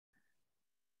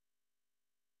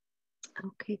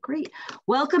Okay, great.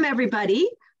 Welcome, everybody.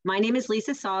 My name is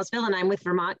Lisa Salzville, and I'm with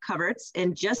Vermont Coverts.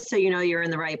 And just so you know, you're in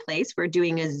the right place. We're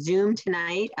doing a Zoom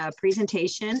tonight, a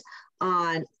presentation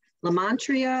on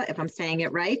Lymantria, if I'm saying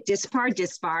it right,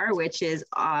 dispar, which is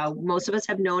most of us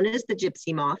have known as the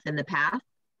gypsy moth in the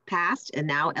past, and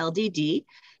now LDD.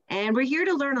 And we're here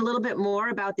to learn a little bit more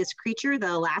about this creature.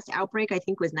 The last outbreak, I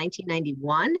think, was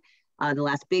 1991, the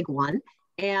last big one.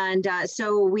 And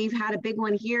so we've had a big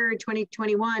one here in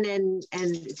 2021, and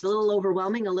it's a little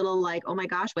overwhelming, a little like, oh my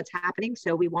gosh, what's happening?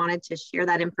 So we wanted to share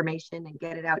that information and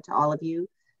get it out to all of you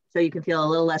so you can feel a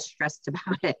little less stressed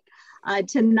about it.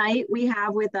 Tonight we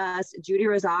have with us Judy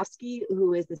Rosovsky,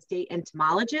 who is the state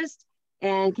entomologist,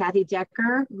 and Kathy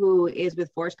Decker, who is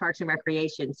with Forest Parks and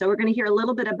Recreation. So we're going to hear a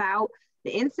little bit about the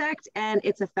insect and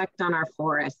its effect on our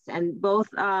forests. And both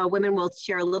women will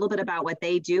share a little bit about what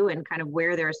they do and kind of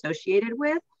where they're associated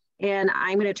with. And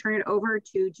I'm going to turn it over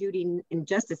to Judy in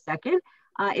just a second.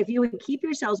 If you would keep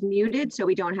yourselves muted so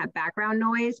we don't have background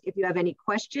noise. If you have any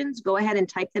questions, go ahead and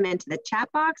type them into the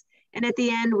chat box. And at the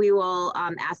end, we will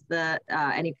ask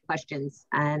any questions,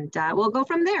 and we'll go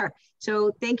from there.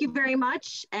 So thank you very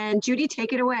much. And Judy,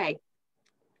 take it away.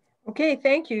 Okay,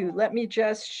 thank you. Let me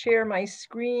just share my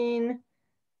screen.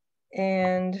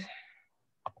 And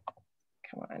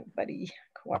come on, buddy,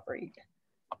 cooperate.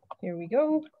 Here we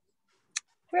go.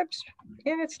 Whoops,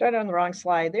 and it started on the wrong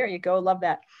slide. There you go, love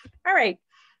that. All right,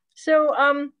 so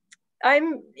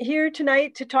I'm here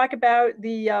tonight to talk about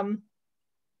the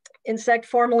insect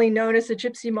formerly known as the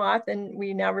gypsy moth, and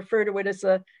we now refer to it as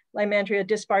the Lymantria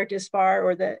dispar,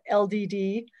 or the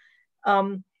LDD.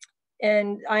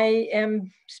 And I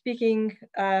am speaking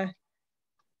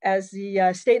as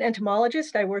the state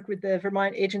entomologist. I work with the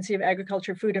Vermont Agency of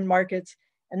Agriculture, Food and Markets.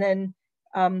 And then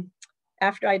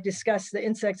after I discuss the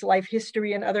insect's life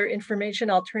history and other information,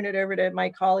 I'll turn it over to my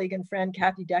colleague and friend,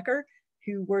 Kathy Decker,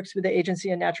 who works with the Agency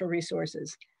of Natural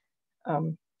Resources.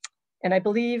 And I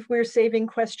believe we're saving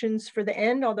questions for the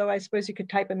end, although I suppose you could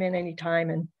type them in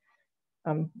anytime,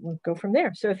 and we'll go from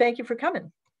there. So thank you for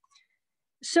coming.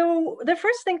 So the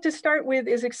first thing to start with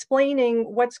is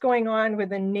explaining what's going on with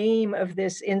the name of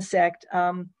this insect.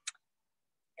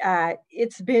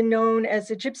 It's been known as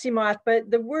a gypsy moth,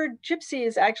 but the word gypsy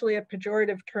is actually a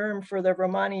pejorative term for the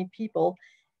Romani people.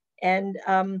 And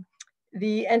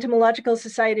the Entomological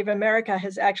Society of America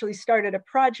has actually started a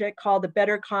project called the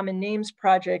Better Common Names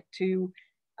Project to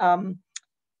kind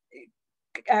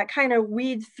of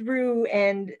weed through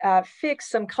and fix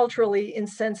some culturally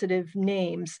insensitive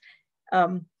names.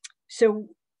 So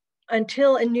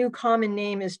until a new common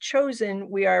name is chosen,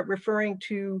 we are referring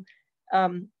to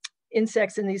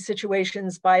insects in these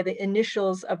situations by the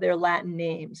initials of their Latin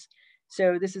names.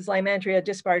 So this is Lymantria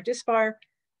dispar.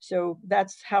 So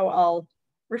that's how I'll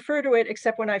refer to it,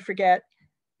 except when I forget,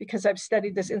 because I've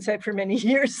studied this insect for many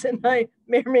years and I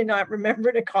may or may not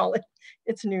remember to call it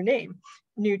its new name,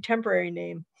 new temporary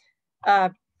name.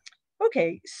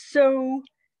 Okay, so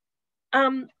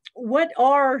what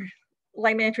are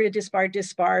Lymantria dispar?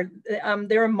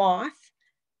 They're a moth,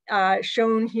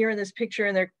 shown here in this picture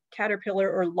in their caterpillar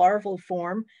or larval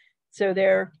form. So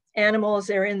they're animals,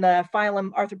 they're in the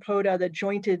phylum Arthropoda, the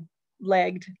jointed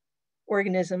legged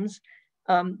organisms.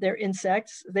 They're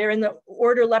insects. They're in the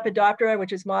order Lepidoptera,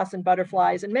 which is moths and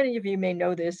butterflies. And many of you may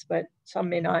know this, but some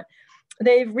may not.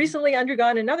 They've recently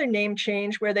undergone another name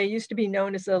change where they used to be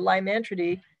known as the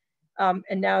Lymantridae,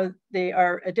 and now they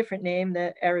are a different name,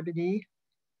 the Arabidae.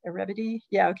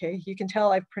 Yeah, okay, you can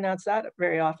tell I've pronounced that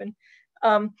very often.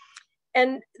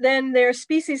 And then their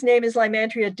species name is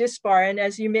Lymantria dispar. And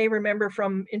as you may remember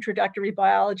from introductory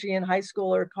biology in high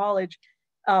school or college,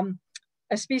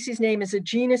 a species name is a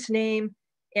genus name,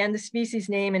 and the species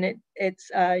name, and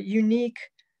it's a unique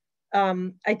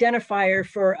identifier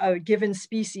for a given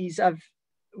species of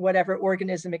whatever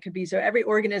organism it could be. So every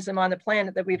organism on the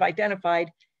planet that we've identified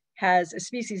has a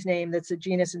species name that's a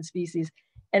genus and species.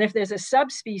 And if there's a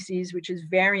subspecies, which is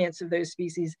variants of those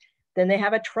species, then they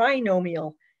have a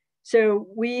trinomial. So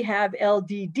we have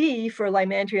LDD for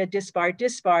Lymantria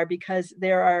dispar because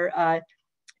there are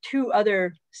two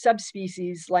other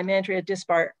subspecies, Lymantria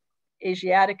dispar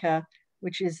asiatica,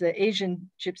 which is the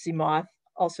Asian gypsy moth,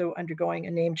 also undergoing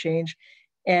a name change.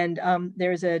 And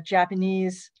there's a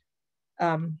Japanese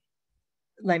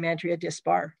Lymantria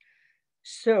dispar.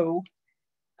 So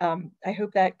I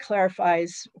hope that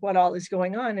clarifies what all is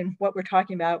going on and what we're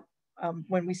talking about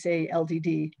when we say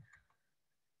LDD.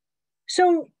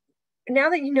 So now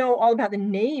that you know all about the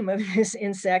name of this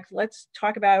insect, let's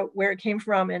talk about where it came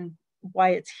from and why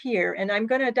it's here. And I'm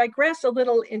going to digress a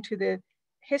little into the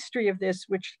history of this,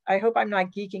 which I hope I'm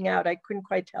not geeking out. I couldn't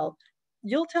quite tell.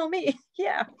 You'll tell me.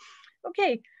 Yeah.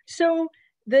 Okay, so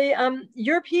the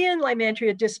European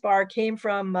Lymantria dispar came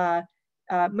from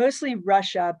mostly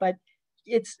Russia, but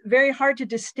it's very hard to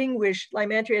distinguish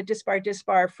Lymantria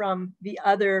dispar from the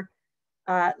other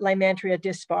Lymantria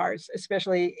dispars,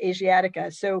 especially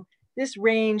Asiatica. So this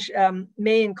range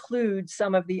may include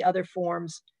some of the other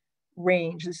forms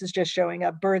range. This is just showing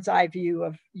a bird's eye view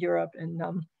of Europe, and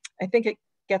I think it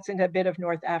gets into a bit of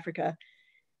North Africa.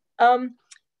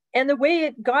 And the way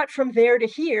it got from there to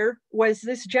here was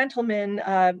this gentleman,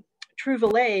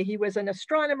 Trouvelet. He was an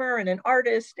astronomer and an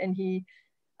artist, and he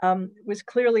was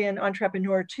clearly an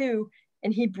entrepreneur too.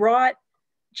 And he brought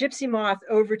gypsy moth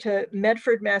over to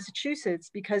Medford, Massachusetts,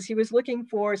 because he was looking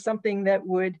for something that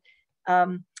would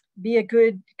be a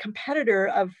good competitor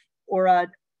of, or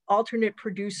an alternate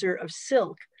producer of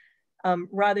silk,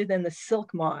 rather than the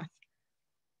silk moth.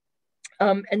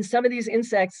 And some of these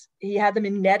insects, he had them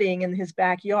in netting in his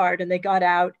backyard, and they got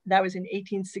out. That was in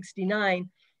 1869.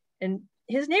 And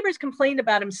his neighbors complained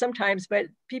about him sometimes, but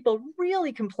people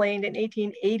really complained in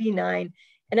 1889.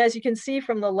 And as you can see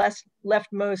from the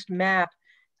leftmost map,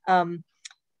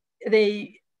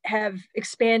 they have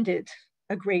expanded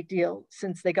a great deal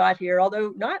since they got here,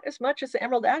 although not as much as the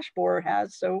emerald ash borer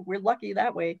has, so we're lucky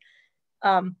that way.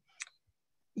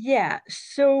 Yeah,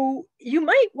 so you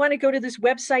might want to go to this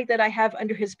website that I have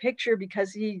under his picture,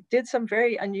 because he did some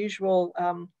very unusual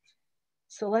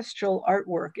celestial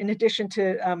artwork, in addition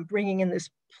to bringing in this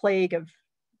plague of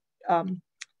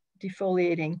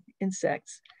defoliating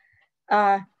insects.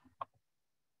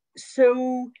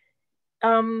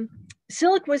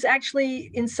 Silk was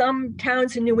actually, in some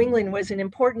towns in New England, was an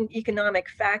important economic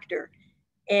factor.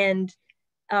 And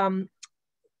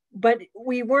but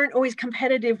we weren't always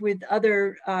competitive with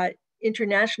other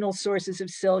international sources of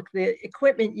silk. The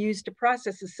equipment used to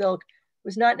process the silk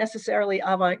was not necessarily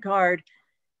avant-garde.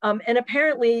 And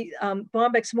apparently,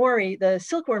 Bombyx mori, the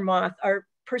silkworm moth, are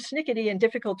persnickety and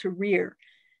difficult to rear.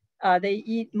 They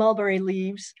eat mulberry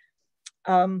leaves.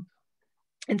 And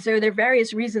so there are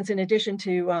various reasons, in addition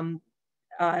to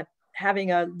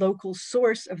having a local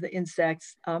source of the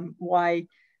insects, why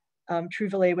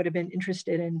Trouvelet would have been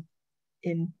interested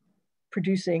in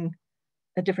producing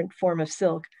a different form of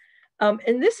silk.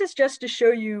 And this is just to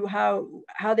show you how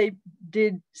they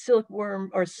did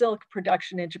silkworm or silk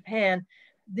production in Japan.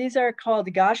 These are called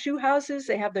gashu houses.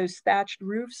 They have those thatched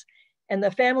roofs, and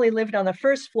the family lived on the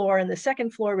first floor, and the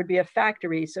second floor would be a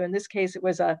factory. So in this case, it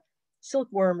was a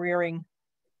silkworm rearing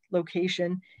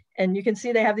location. And you can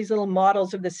see they have these little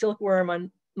models of the silkworm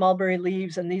on mulberry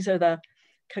leaves, and these are the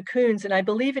cocoons. And I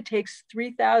believe it takes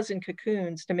 3,000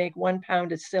 cocoons to make 1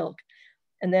 pound of silk.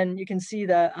 And then you can see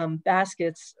the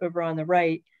baskets over on the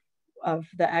right of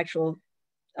the actual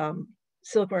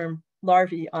silkworm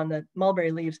larvae on the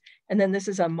mulberry leaves. And then this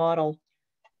is a model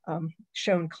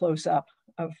shown close up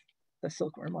of the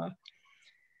silkworm moth.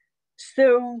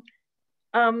 So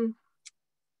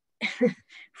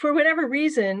for whatever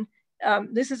reason,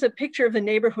 this is a picture of the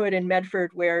neighborhood in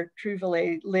Medford where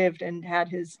Trouvelet lived and had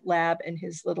his lab and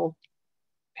his little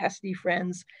pesky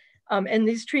friends. And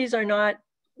these trees are not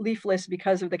leafless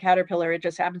because of the caterpillar. It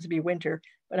just happens to be winter,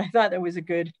 but I thought that was a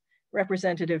good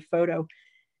representative photo.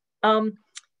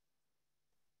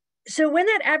 So when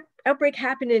that outbreak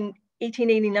happened in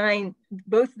 1889,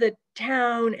 both the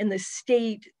town and the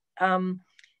state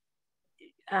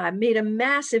made a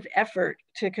massive effort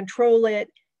to control it,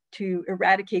 to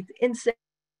eradicate the insect.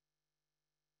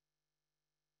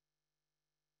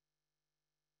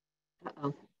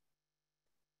 Uh-oh.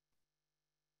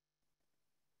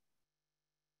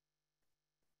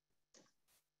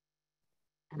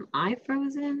 Am I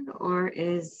frozen, or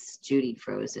is Judy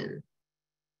frozen?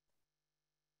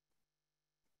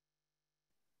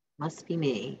 Must be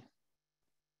me.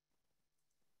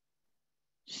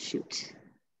 Shoot.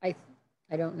 I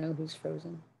don't know who's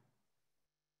frozen.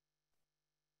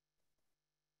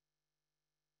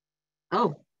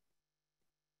 Oh.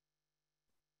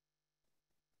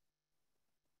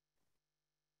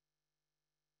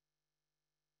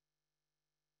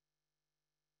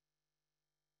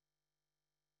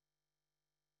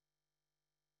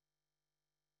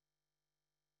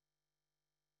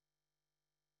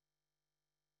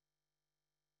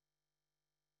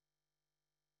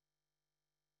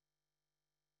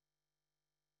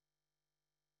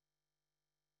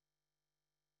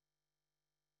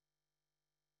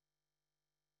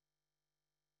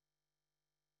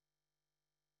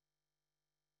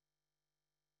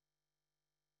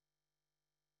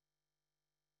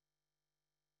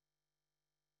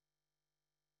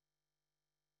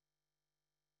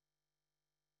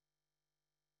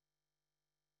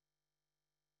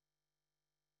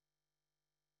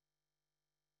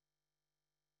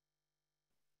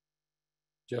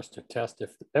 Just to test if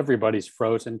everybody's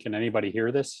frozen. Can anybody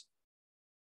hear this?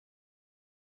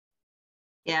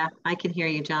 Yeah, I can hear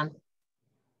you, John.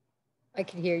 I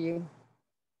can hear you.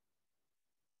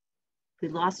 We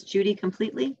lost Judy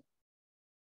completely.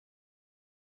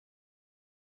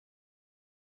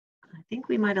 I think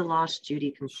we might have lost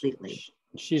Judy completely.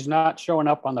 She's not showing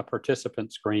up on the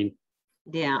participant screen.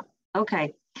 Yeah,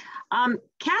 okay.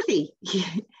 Kathy.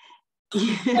 I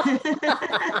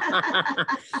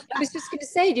was just going to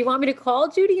say, do you want me to call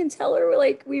Judy and tell her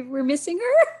like we're missing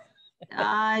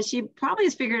her? She probably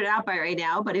has figured it out by right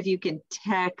now, but if you can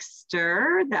text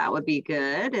her, that would be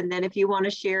good. And then if you want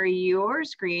to share your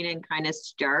screen and kind of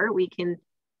start, we can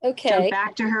jump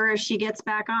back to her if she gets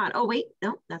back on. Oh, wait,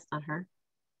 no, that's not her.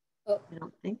 Oh. I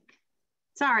don't think.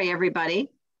 Sorry,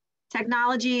 everybody.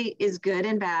 Technology is good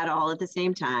and bad all at the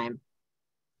same time.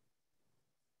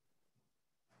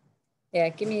 Yeah,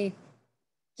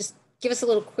 just give us a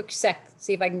little quick sec,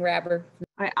 see if I can grab her.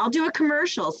 All right, I'll do a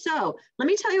commercial. So let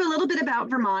me tell you a little bit about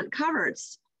Vermont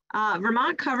Coverts.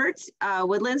 Vermont Coverts,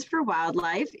 Woodlands for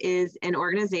Wildlife, is an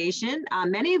organization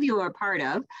many of you are part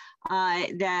of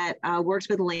that works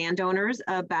with landowners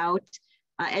about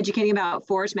educating about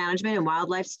forest management and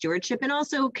wildlife stewardship, and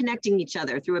also connecting each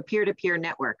other through a peer-to-peer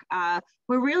network.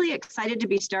 We're really excited to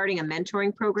be starting a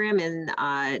mentoring program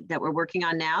that we're working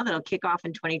on now that'll kick off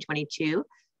in 2022.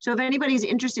 So if anybody's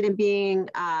interested in being,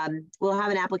 we'll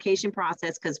have an application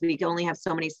process because we can only have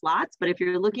so many slots, but if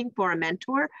you're looking for a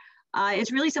mentor,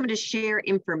 it's really someone to share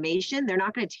information. They're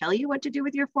not going to tell you what to do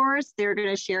with your forest. They're going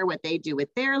to share what they do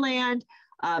with their land,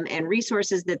 and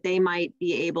resources that they might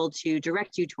be able to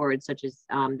direct you towards, such as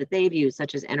that they've used,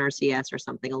 such as NRCS or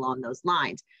something along those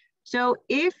lines. So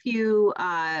if you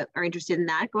are interested in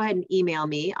that, go ahead and email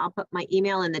me. I'll put my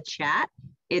email in the chat.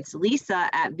 It's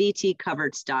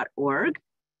lisa@vtcoverts.org.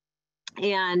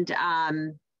 And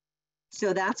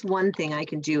so that's one thing I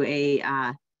can do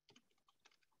let's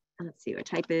see, I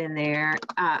type it in there,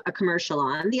 a commercial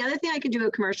on. The other thing I can do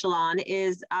a commercial on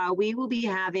is we will be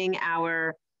having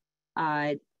our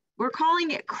we're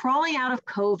calling it Crawling Out of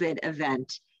COVID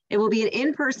event. It will be an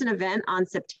in-person event on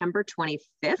September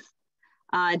 25th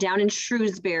down in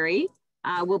Shrewsbury.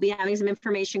 We'll be having some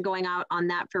information going out on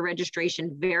that for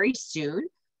registration very soon.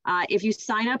 If you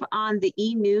sign up on the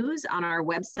e-news on our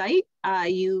website,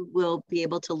 you will be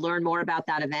able to learn more about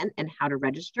that event and how to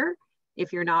register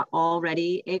if you're not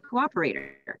already a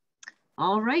cooperator.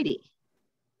 All righty.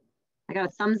 I got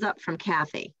a thumbs up from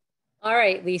Kathy. All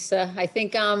right, Lisa, I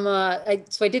think so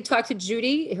I did talk to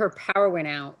Judy, her power went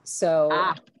out. So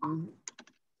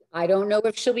I don't know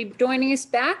if she'll be joining us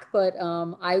back, but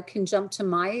I can jump to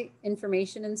my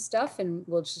information and stuff and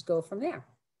we'll just go from there.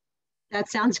 That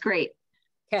sounds great.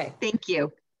 Okay. Thank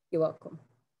you. You're welcome.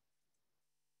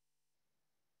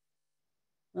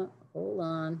 Oh, hold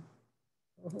on.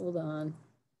 Hold on.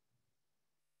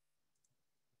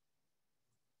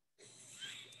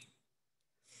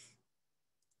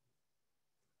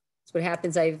 What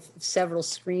happens, I have several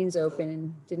screens open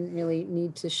and didn't really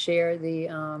need to share the,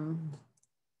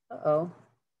 uh-oh.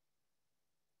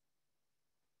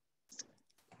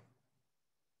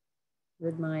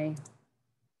 Where'd my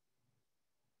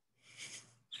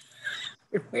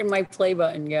play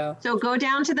button go? So go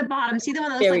down to the bottom. See the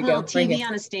one that looks like a little TV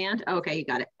on a stand? Okay, you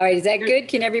got it. All right, is that good?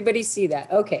 Can everybody see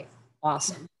that? Okay,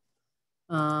 awesome.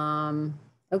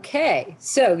 Okay,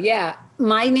 so yeah,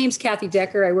 my name's Kathy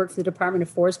Decker. I work for the Department of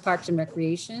Forest, Parks, and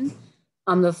Recreation.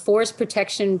 I'm the Forest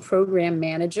Protection Program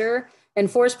Manager,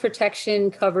 and forest protection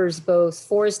covers both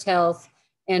forest health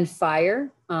and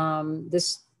fire.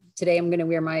 Today I'm gonna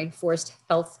wear my forest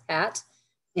health hat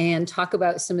and talk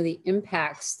about some of the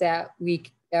impacts that we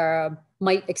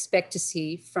might expect to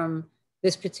see from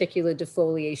this particular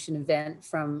defoliation event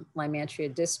from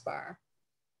Lymantria dispar.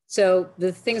 So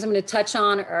the things I'm going to touch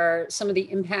on are some of the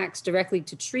impacts directly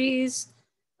to trees,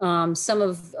 some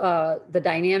of the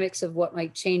dynamics of what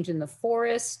might change in the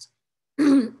forest,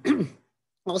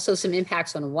 also some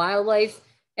impacts on wildlife,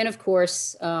 and of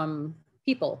course,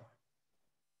 people.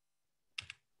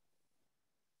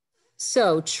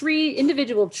 So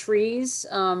individual trees,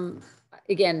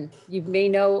 again, you may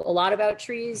know a lot about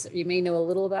trees, you may know a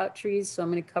little about trees, so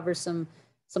I'm going to cover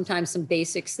sometimes some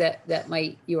basics that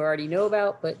you already know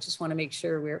about, but just want to make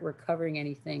sure we're covering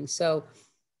anything. So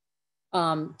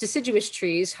deciduous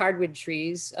trees, hardwood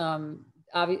trees,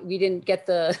 we didn't get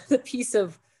the piece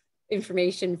of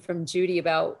information from Judy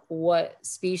about what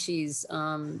species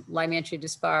Lymantria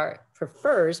dispar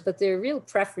prefers, but their real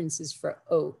preference is for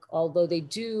oak, although they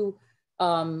do,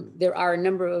 there are a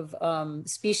number of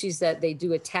species that they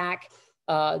do attack.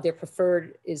 Their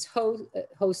preferred is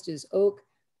host is oak.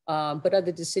 but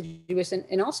other deciduous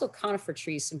and also conifer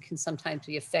trees can sometimes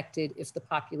be affected if the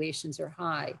populations are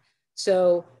high.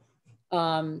 So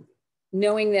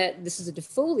knowing that this is a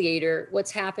defoliator,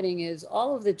 what's happening is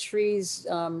all of the trees'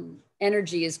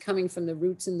 energy is coming from the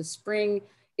roots in the spring.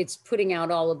 It's putting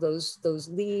out all of those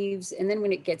leaves. And then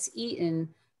when it gets eaten,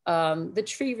 the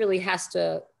tree really has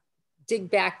to dig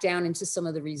back down into some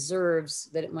of the reserves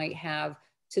that it might have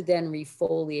to then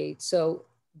refoliate. So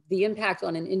the impact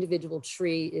on an individual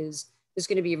tree is there's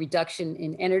going to be a reduction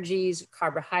in energies,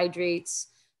 carbohydrates,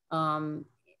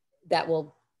 that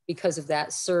will, because of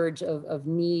that surge of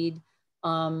need.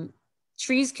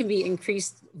 Trees can be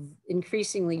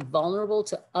increasingly vulnerable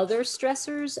to other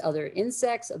stressors, other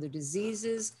insects, other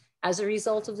diseases as a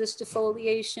result of this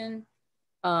defoliation.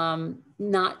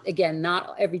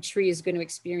 Not every tree is going to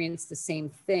experience the same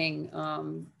thing.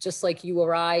 Just like you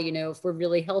or I, if we're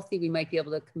really healthy, we might be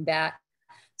able to combat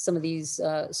some of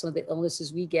the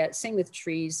illnesses we get. Same with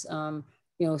trees.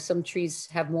 Some trees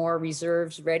have more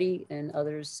reserves ready and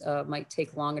others might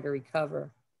take longer to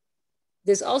recover.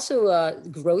 There's also a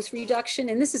growth reduction,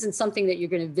 and this isn't something that you're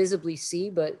going to visibly see,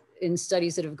 but in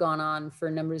studies that have gone on for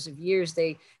numbers of years,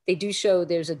 they do show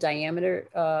there's a diameter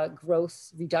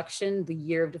growth reduction the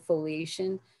year of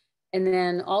defoliation. And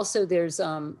then also there's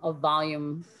a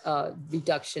volume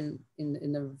reduction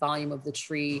in the volume of the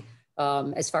tree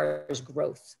as far as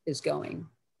growth is going.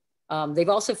 They've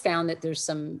also found that there's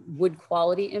some wood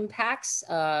quality impacts,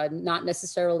 not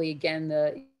necessarily, again,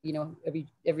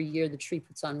 every year the tree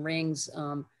puts on rings,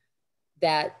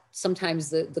 that sometimes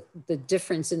the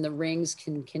difference in the rings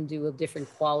can do a different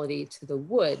quality to the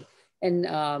wood. And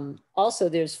also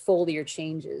there's foliar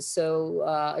changes. So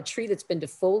a tree that's been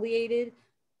defoliated,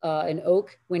 an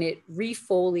oak, when it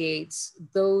refoliates,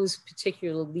 those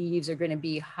particular leaves are going to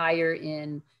be higher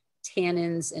in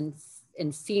tannins and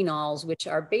phenols, which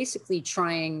are basically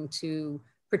trying to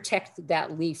protect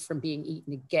that leaf from being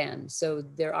eaten again. So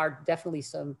there are definitely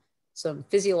some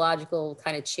physiological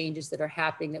kind of changes that are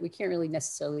happening that we can't really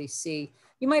necessarily see.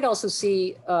 You might also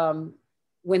see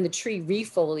when the tree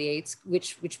refoliates,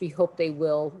 which we hope they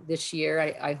will this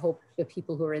year. I hope the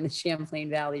people who are in the Champlain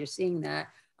Valley are seeing that.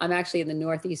 I'm actually in the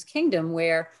Northeast Kingdom,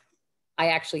 where I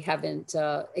actually haven't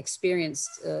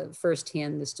experienced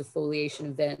firsthand this defoliation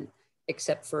event,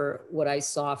 except for what I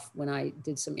saw when I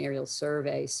did some aerial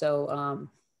survey. So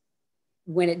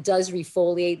when it does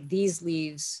refoliate, these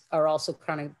leaves are also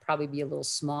kind of probably be a little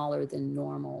smaller than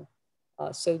normal.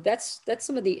 So that's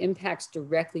some of the impacts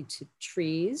directly to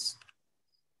trees.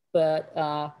 But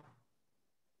I'm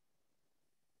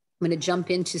going to jump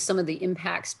into some of the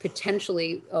impacts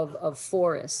potentially of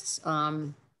forests.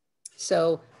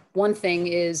 So one thing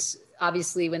is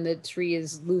obviously when the tree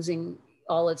is losing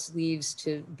all its leaves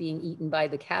to being eaten by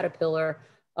the caterpillar,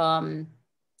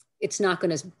 it's not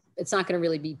going to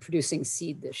really be producing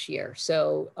seed this year.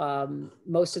 So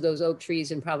most of those oak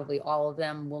trees, and probably all of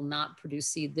them, will not produce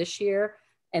seed this year.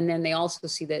 And then they also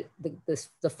see that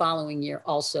the following year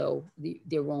also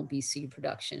there won't be seed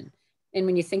production. And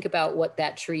when you think about what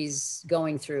that tree's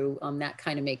going through, that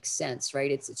kind of makes sense, right?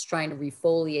 It's trying to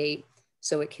refoliate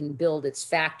so it can build its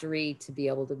factory to be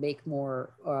able to make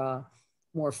more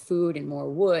food and more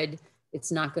wood.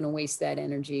 It's not going to waste that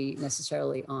energy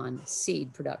necessarily on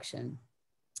seed production.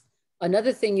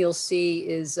 Another thing you'll see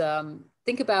is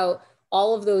think about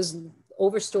all of those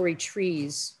overstory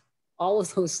trees, all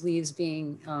of those leaves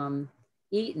being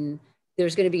eaten.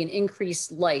 There's going to be an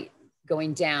increased light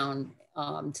going down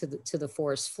to the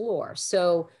forest floor.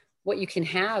 So what you can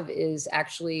have is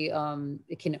actually,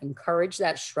 it can encourage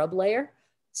that shrub layer.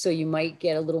 So you might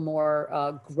get a little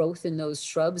more growth in those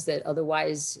shrubs that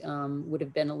otherwise would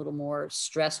have been a little more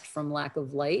stressed from lack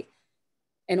of light.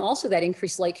 And also that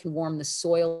increased light can warm the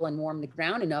soil and warm the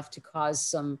ground enough to cause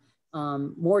some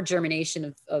more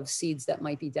germination of seeds that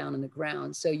might be down in the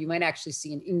ground. So you might actually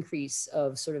see an increase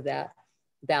of sort of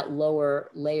that lower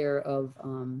layer of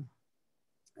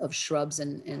shrubs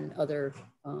and other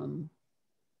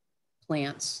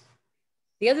plants.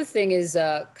 The other thing is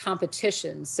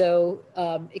competition. So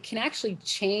it can actually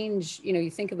change, you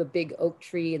think of a big oak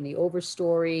tree in the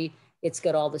overstory, it's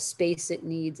got all the space it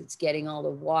needs, it's getting all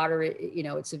the water,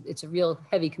 it's a real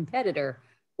heavy competitor.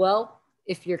 Well,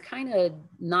 if you're kind of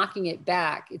knocking it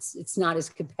back, it's not as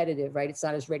competitive, right? It's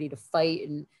not as ready to fight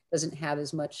and doesn't have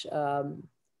as much,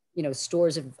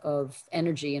 stores of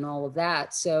energy and all of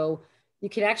that. So you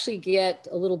can actually get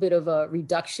a little bit of a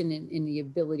reduction in the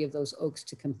ability of those oaks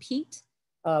to compete,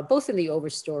 both in the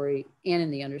overstory and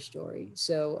in the understory.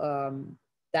 So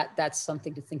that's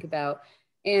something to think about.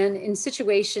 And in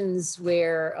situations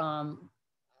where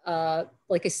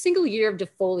like a single year of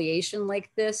defoliation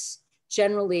like this,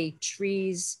 generally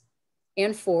trees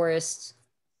and forests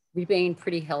remain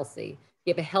pretty healthy.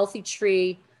 You have a healthy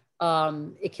tree,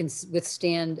 it can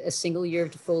withstand a single year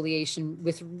of defoliation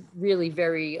with really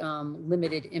very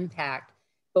limited impact.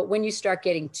 But when you start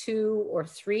getting 2 or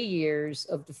 3 years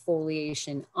of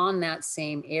defoliation on that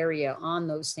same area, on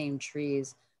those same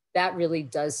trees, that really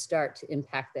does start to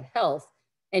impact the health.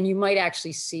 And you might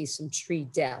actually see some tree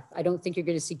death. I don't think you're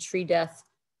going to see tree death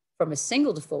from a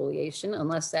single defoliation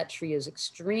unless that tree is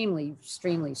extremely,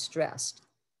 extremely stressed.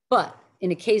 But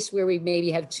in a case where we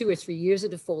maybe have 2 or 3 years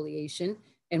of defoliation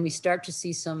and we start to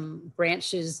see some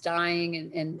branches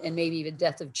dying and maybe even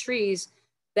death of trees,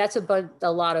 that's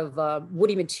a lot of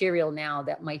woody material now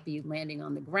that might be landing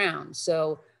on the ground.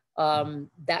 So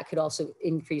that could also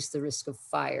increase the risk of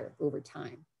fire over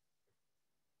time.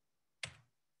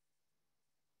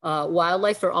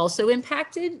 Wildlife are also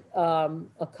impacted.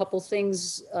 A couple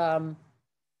things that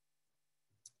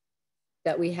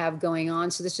we have going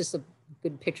on. So this is just a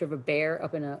good picture of a bear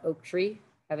up in an oak tree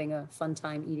having a fun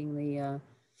time eating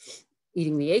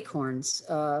the acorns.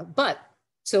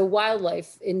 So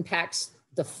wildlife impacts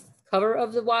the cover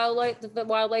of the wildlife that the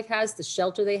wildlife has, the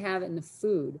shelter they have, and the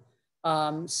food.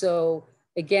 So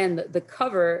again, the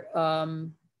cover,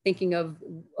 thinking of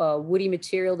woody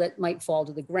material that might fall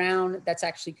to the ground, that's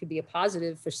actually could be a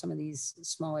positive for some of these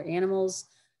smaller animals.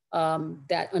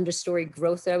 That understory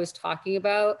growth that I was talking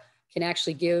about can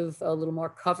actually give a little more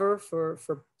cover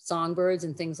for songbirds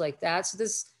and things like that. So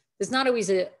there's not always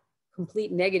a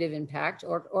complete negative impact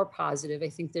or positive. I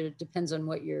think that it depends on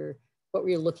what you're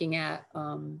looking at.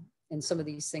 And some of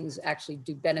these things actually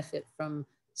do benefit from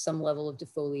some level of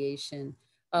defoliation.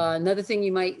 Another thing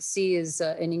you might see is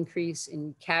an increase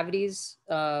in cavities.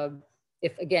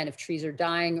 If trees are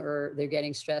dying or they're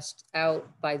getting stressed out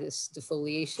by this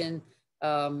defoliation,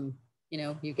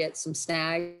 you get some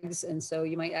snags, and so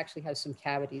you might actually have some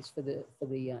cavities for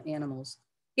the animals.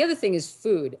 The other thing is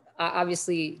food.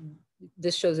 Obviously,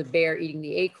 this shows a bear eating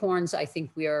the acorns. I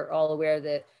think we are all aware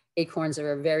that acorns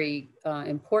are a very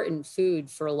important food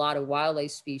for a lot of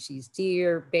wildlife species.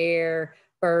 Deer, bear,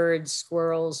 birds,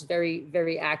 squirrels, very,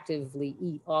 very actively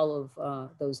eat all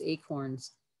of those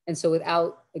acorns. And so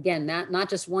without, again, not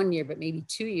just 1 year, but maybe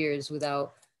 2 years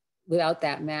without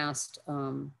that mast,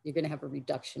 you're gonna have a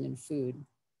reduction in food.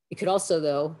 You could also,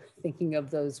 though, thinking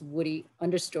of those woody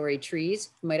understory trees,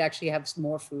 you might actually have some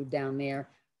more food down there,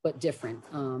 but different.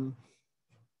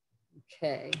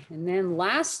 Okay, and then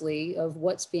lastly of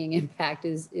what's being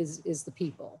impacted is the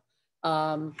people.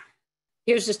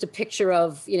 Here's just a picture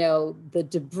of, the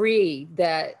debris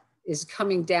that is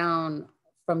coming down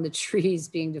from the trees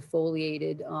being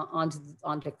defoliated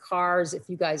onto cars. If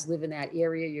you guys live in that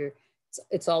area,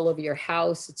 it's all over your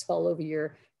house, it's all over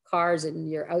your cars and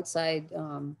your outside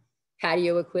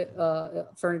patio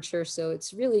furniture. So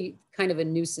it's really kind of a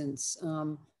nuisance.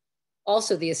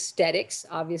 Also, the aesthetics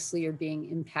obviously are being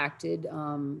impacted.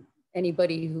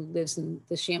 Anybody who lives in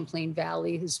the Champlain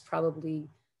Valley has probably,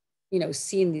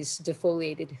 seen these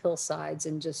defoliated hillsides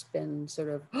and just been sort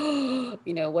of,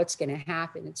 what's going to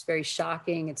happen? It's very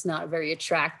shocking. It's not very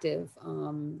attractive.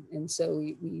 And so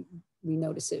we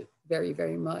notice it very,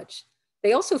 very much.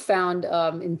 They also found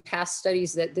in past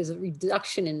studies that there's a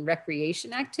reduction in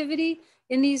recreation activity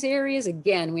in these areas.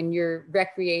 Again, when you're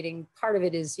recreating, part of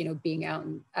it is, being out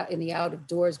in the out of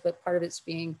doors, but part of it's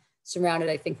being surrounded,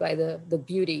 I think, by the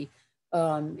beauty.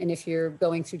 And if you're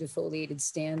going through defoliated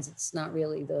stands, it's not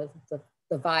really the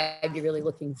vibe you're really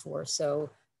looking for. So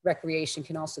recreation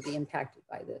can also be impacted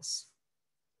by this.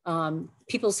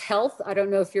 People's health, I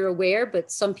don't know if you're aware, but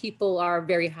some people are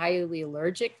very highly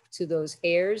allergic to those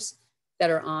hairs that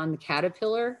are on the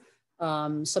caterpillar.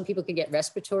 Some people can get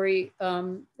respiratory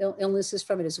illnesses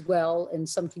from it as well. And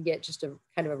some can get just a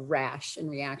kind of a rash and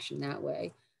reaction that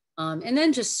way. And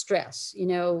then just stress,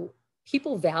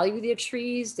 people value their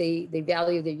trees, they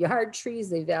value the yard trees,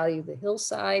 they value the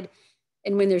hillside.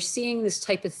 And when they're seeing this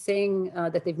type of thing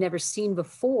that they've never seen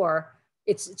before,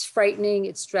 it's frightening,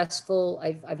 it's stressful.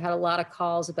 I've had a lot of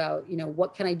calls about,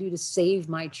 what can I do to save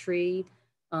my tree?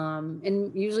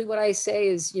 And usually what I say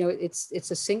is,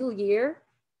 it's a single year,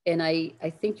 and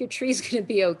I think your tree's gonna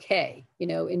be okay.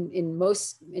 In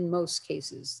most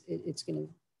cases, it's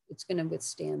gonna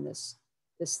withstand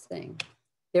this thing.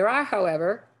 There are,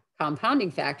 however, compounding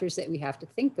factors that we have to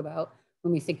think about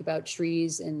when we think about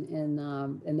trees in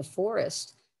the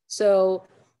forest. So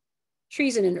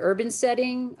trees in an urban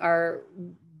setting are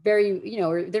very,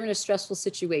 they're in a stressful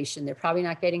situation. They're probably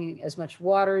not getting as much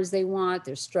water as they want.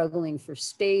 They're struggling for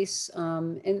space.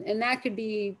 And that could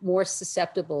be more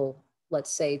susceptible,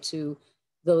 let's say, to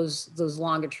those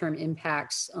longer term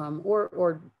impacts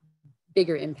or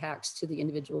bigger impacts to the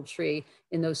individual tree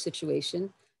in those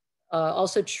situations.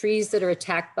 Also trees that are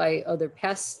attacked by other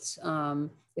pests,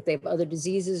 if they have other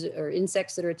diseases or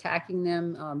insects that are attacking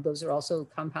them, those are also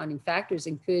compounding factors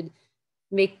and could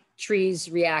make trees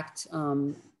react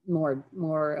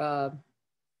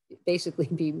basically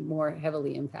be more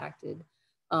heavily impacted.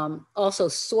 Also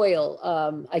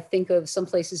soil, I think of some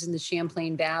places in the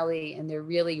Champlain Valley and they're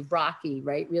really rocky,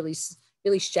 right? Really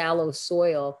shallow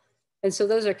soil. And so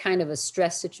those are kind of a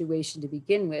stress situation to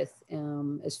begin with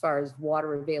as far as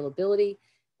water availability.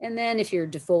 And then if you're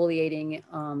defoliating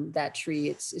that tree,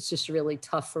 it's just really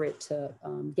tough for it to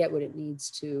get what it needs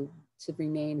to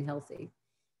remain healthy.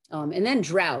 And then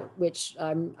drought, which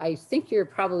I think you're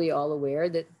probably all aware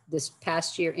that this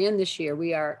past year and this year,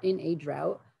 we are in a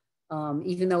drought.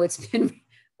 Even though it's been,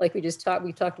 like we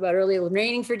talked about earlier,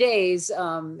 raining for days,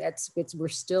 we're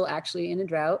still actually in a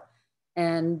drought.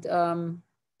 And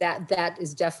that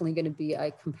is definitely going to be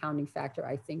a compounding factor,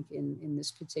 I think, in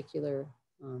this particular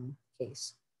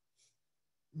case.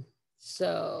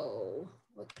 So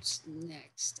what's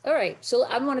next? All right, so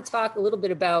I want to talk a little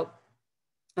bit about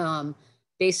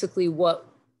basically what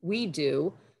we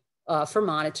do for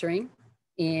monitoring.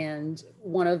 And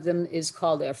one of them is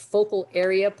called our focal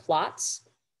area plots,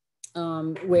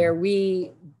 where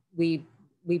we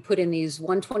put in these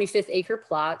 1/25th acre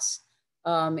plots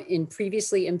in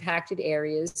previously impacted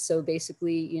areas. So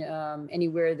basically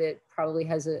anywhere that probably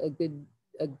has a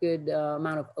good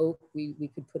amount of oak,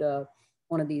 we could put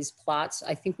one of these plots.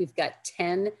 I think we've got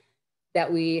 10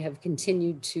 that we have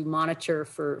continued to monitor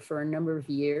for a number of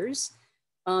years.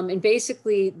 And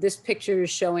basically this picture is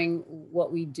showing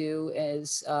what we do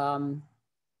is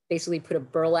basically put a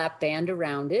burlap band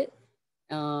around it.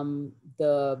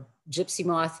 The gypsy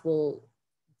moth will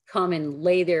come and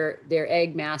lay their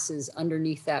egg masses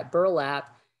underneath that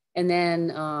burlap. And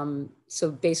then,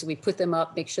 so basically put them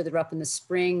up, make sure they're up in the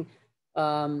spring.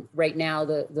 Right now,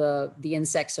 the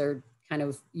insects are kind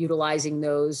of utilizing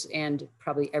those and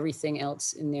probably everything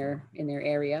else in their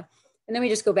area. And then we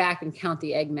just go back and count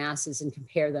the egg masses and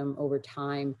compare them over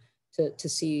time to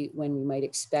see when we might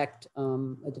expect a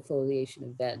defoliation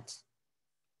event.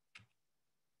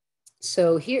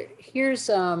 So here's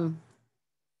a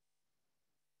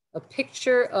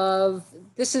picture of,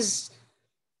 this is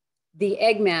the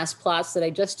egg mass plots that I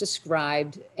just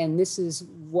described, and this is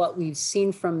what we've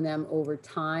seen from them over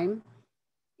time.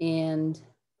 And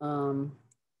let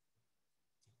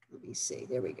me see,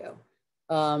 there we go.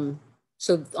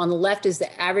 So on the left is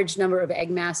the average number of egg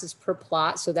masses per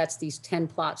plot. So that's these 10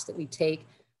 plots that we take.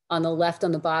 On the left,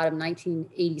 on the bottom,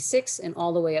 1986 and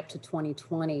all the way up to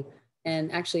 2020.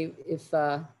 And actually, if,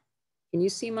 can you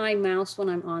see my mouse when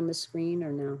I'm on the screen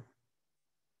or no?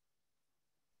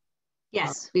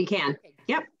 Yes, we can. Okay,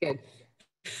 yep. Good.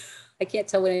 I can't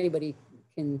tell what anybody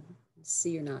can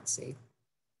see or not see.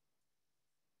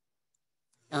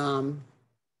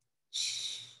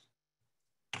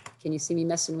 Can you see me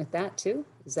messing with that too?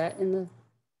 Is that in the,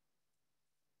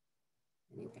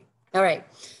 anyway. All right,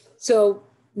 so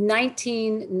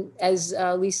as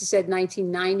Lisa said,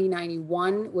 1990,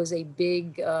 91 was a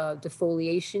big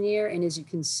defoliation year. And as you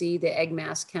can see, the egg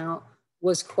mass count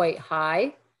was quite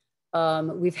high.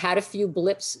 We've had a few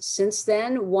blips since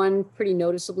then, one pretty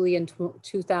noticeably in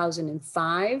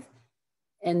 2005.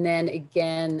 And then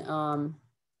again,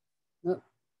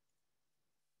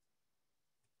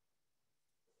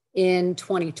 in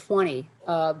 2020.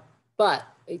 But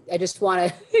I just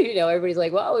want to, everybody's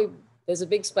like, well, there's a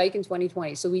big spike in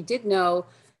 2020. So we did know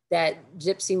that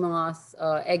gypsy moth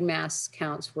egg mass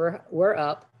counts were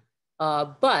up.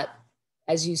 But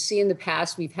as you see in the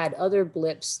past, we've had other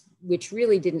blips which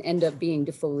really didn't end up being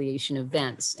defoliation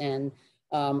events. And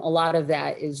a lot of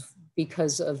that is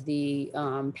because of the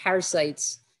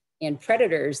parasites and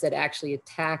predators that actually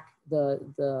attack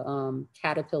the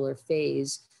caterpillar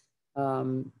phase,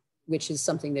 which is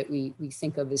something that we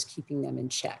think of as keeping them in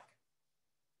check.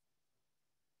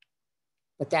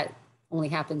 But that only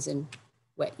happens in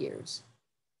wet years.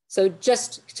 So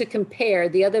just to compare,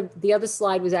 the other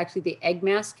slide was actually the egg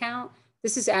mass count.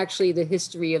 This is actually the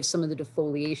history of some of the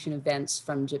defoliation events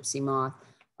from gypsy moth.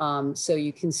 So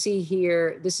you can see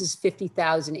here, this is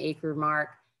 50,000 acre mark,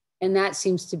 and that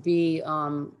seems to be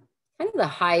kind of the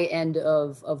high end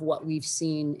of what we've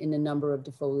seen in a number of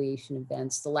defoliation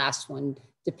events. The last one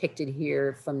depicted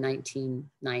here from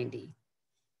 1990.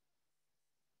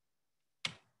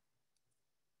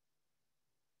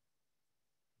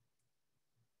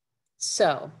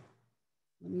 So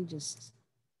let me just,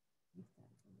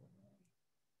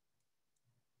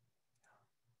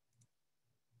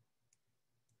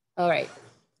 all right.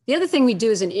 The other thing we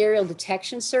do is an aerial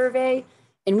detection survey.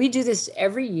 And we do this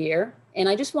every year. And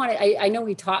I just want to, I know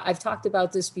I've talked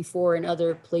about this before in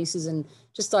other places, and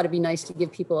just thought it'd be nice to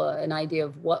give people an idea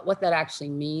of what that actually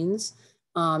means.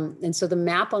 And so the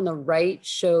map on the right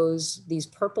shows these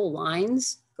purple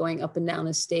lines going up and down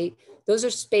the state. Those are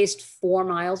spaced 4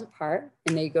 miles apart,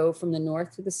 and they go from the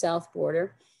north to the south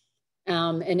border.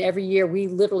 And every year we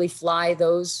literally fly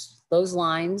those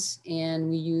lines, and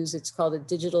we use, it's called a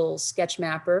digital sketch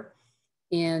mapper,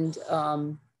 and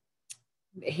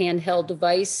handheld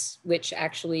device, which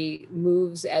actually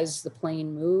moves as the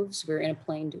plane moves. We're in a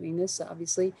plane doing this,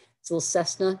 obviously. It's a little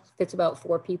Cessna, fits about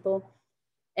 4 people.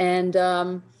 And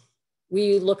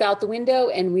we look out the window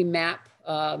and we map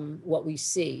what we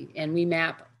see. And we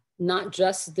map not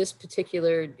just this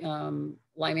particular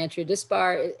Lymantria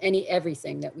dispar,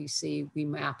 everything that we see, we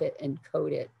map it and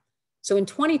code it. So in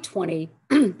 2020,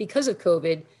 because of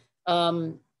COVID,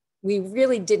 we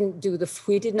really did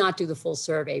not do the full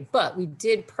survey, but we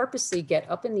did purposely get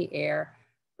up in the air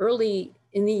early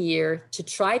in the year to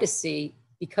try to see,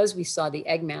 because we saw the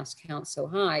egg mass count so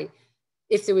high,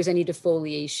 if there was any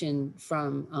defoliation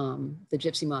from the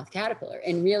gypsy moth caterpillar.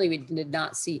 And really we did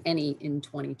not see any in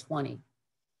 2020.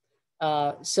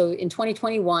 So in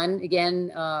 2021,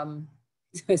 again,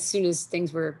 as soon as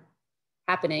things were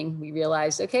happening, we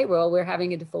realized, okay, well, we're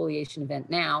having a defoliation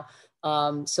event now.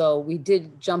 So we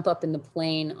did jump up in the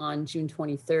plane on June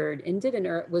 23rd and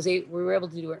we were able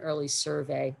to do an early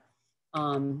survey.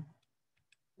 Oh,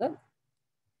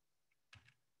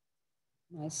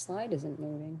 my slide isn't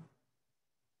moving.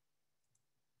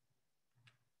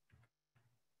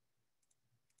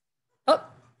 Oh,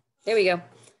 there we go.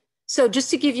 So just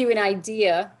to give you an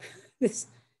idea, this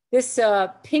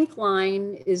pink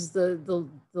line is the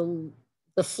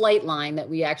flight line that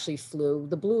we actually flew.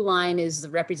 The blue line is the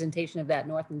representation of that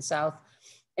north and south.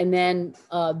 And then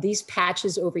these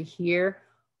patches over here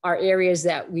are areas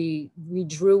that we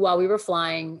drew while we were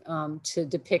flying to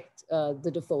depict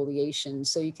the defoliation.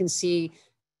 So you can see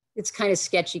it's kind of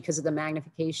sketchy because of the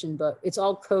magnification, but it's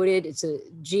all coded. It's a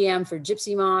GM for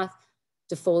gypsy moth.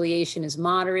 Defoliation is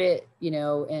moderate,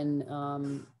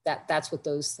 and that's what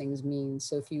those things mean.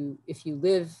 So if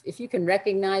you can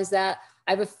recognize that,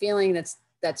 I have a feeling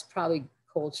that's probably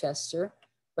Colchester,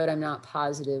 but I'm not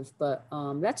positive. But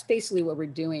that's basically what we're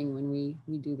doing when we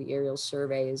do the aerial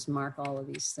survey, is mark all of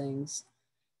these things.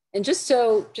 And just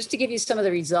to give you some of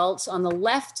the results, on the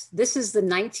left, this is the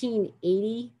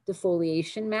 1980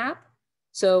 defoliation map.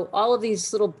 So all of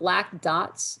these little black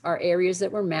dots are areas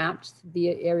that were mapped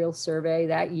via aerial survey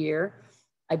that year.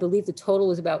 I believe the total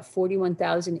was about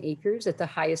 41,000 acres at the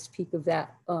highest peak of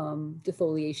that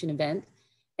defoliation event.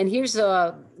 And here's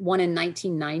one in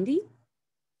 1990.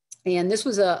 And this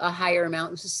was a higher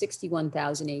amount. This is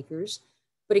 61,000 acres.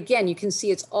 But again, you can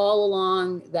see it's all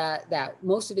along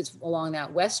most of it's along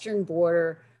that western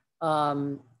border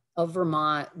of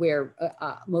Vermont, where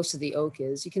most of the oak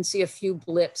is. You can see a few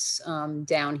blips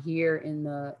down here in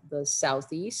the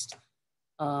southeast.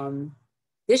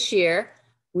 This year,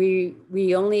 we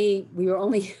were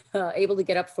only able to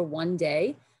get up for 1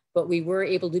 day, but we were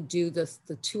able to do the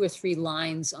 2 or 3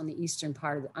 lines on the eastern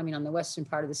part of on the western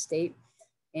part of the state.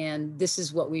 And this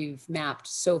is what we've mapped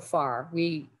so far.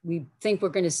 We think we're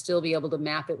going to still be able to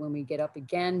map it when we get up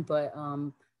again, but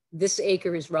this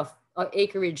acreage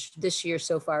this year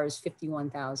so far is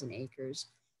 51,000 acres.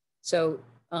 So,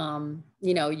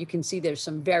 you can see there's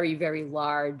some very, very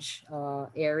large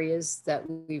areas that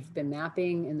we've been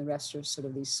mapping, and the rest are sort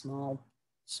of these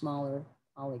smaller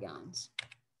polygons.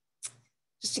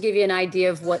 Just to give you an idea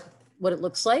of what it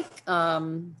looks like.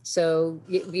 So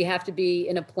we have to be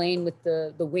in a plane with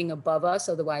the wing above us,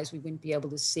 otherwise we wouldn't be able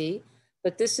to see.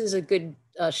 But this is a good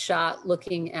shot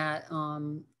looking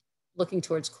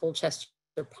towards Colchester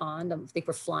Pond. I think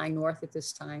we're flying north at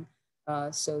this time.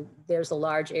 So there's a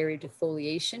large area of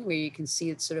defoliation where you can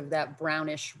see it's sort of that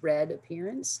brownish red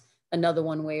appearance. Another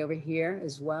one way over here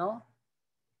as well.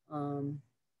 And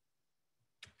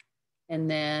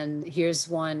then here's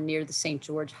one near the St.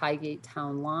 George Highgate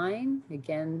town line.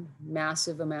 Again,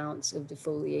 massive amounts of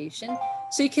defoliation.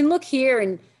 So you can look here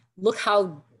and look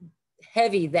how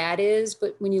heavy that is.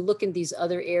 But when you look in these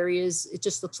other areas, it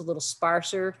just looks a little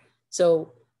sparser.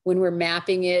 So when we're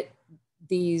mapping it,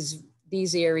 these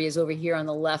areas over here on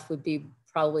the left would be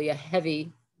probably a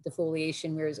heavy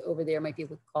defoliation, whereas over there might be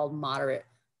called moderate,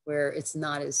 where it's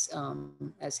not as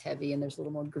heavy and there's a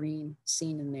little more green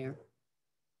seen in there.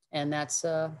 And that's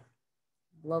a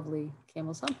lovely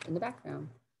Camel's Hump in the background.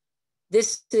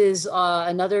 This is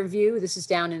another view. This is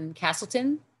down in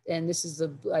Castleton. And this is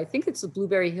I think it's the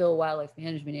Blueberry Hill Wildlife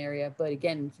Management Area. But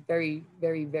again, very,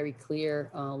 very, very clear,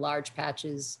 large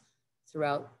patches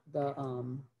throughout the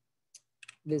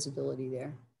visibility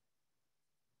there.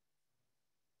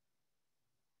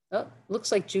 Oh,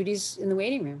 looks like Judy's in the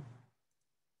waiting room.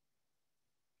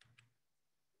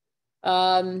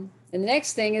 And the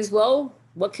next thing is, well,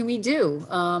 what can we do?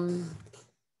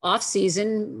 Off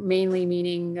season, mainly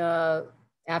meaning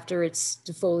after it's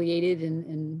defoliated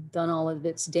and done all of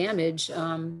its damage,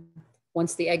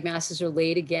 once the egg masses are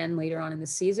laid again later on in the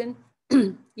season,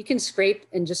 you can scrape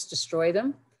and just destroy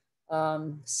them,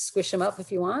 squish them up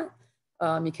if you want.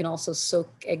 You can also soak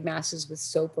egg masses with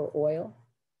soap or oil.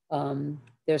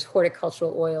 There's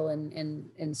horticultural oil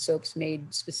and soaps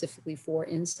made specifically for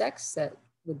insects that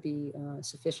would be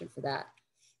sufficient for that.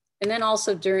 And then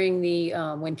also during the,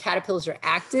 when caterpillars are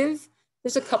active,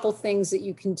 there's a couple things that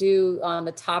you can do. On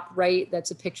the top right,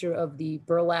 that's a picture of the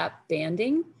burlap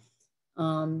banding.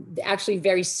 Actually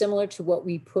very similar to what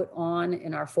we put on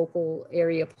in our focal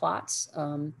area plots.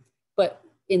 But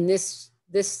in this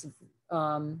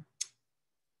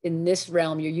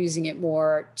realm, you're using it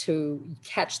more to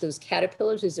catch those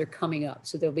caterpillars as they're coming up.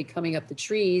 So they'll be coming up the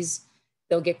trees,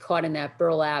 they'll get caught in that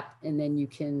burlap, and then you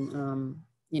can,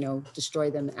 you know, destroy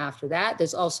them after that.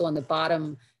 There's also on the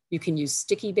bottom, you can use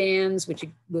sticky bands, which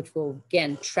will,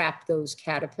 again, trap those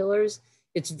caterpillars.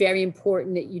 It's very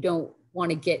important that you don't want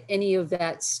to get any of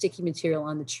that sticky material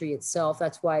on the tree itself.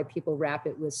 That's why people wrap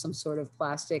it with some sort of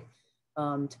plastic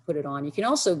to put it on. You can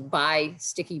also buy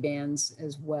sticky bands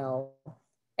as well.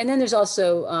 And then there's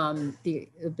also the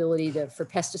ability for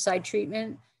pesticide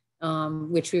treatment,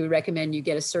 which we would recommend you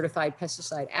get a certified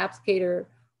pesticide applicator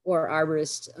or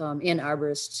arborist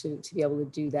to be able to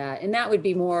do that. And that would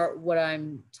be more what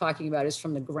I'm talking about is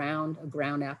from the ground, a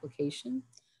ground application.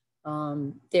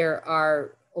 There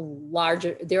are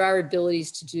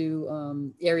abilities to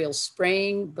do aerial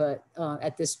spraying, but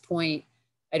at this point,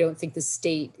 I don't think the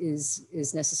state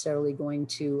is necessarily going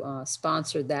to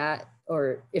sponsor that.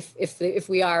 Or if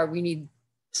we are, we need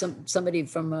somebody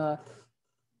from the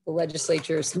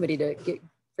legislature or somebody to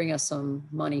bring us some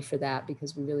money for that,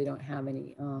 because we really don't have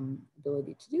any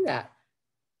ability to do that.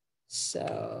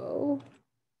 So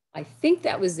I think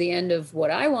that was the end of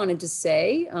what I wanted to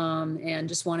say, and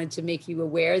just wanted to make you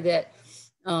aware that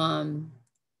the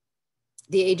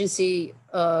Agency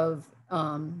of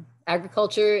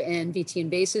Agriculture and VT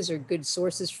and Bases are good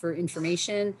sources for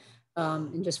information,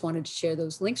 and just wanted to share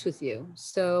those links with you.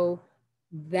 So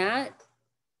that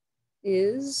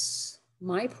is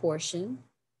my portion.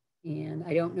 And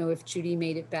I don't know if Judy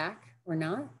made it back or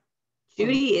not.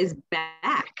 Judy is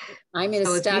back. I'm going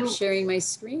to stop sharing my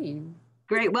screen.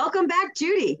 Great. Welcome back,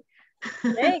 Judy.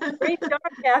 Thanks. Great job,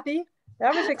 Kathy.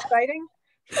 That was exciting.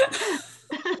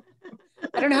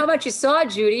 I don't know how much you saw,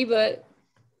 Judy, but.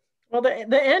 Well,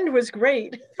 the end was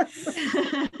great.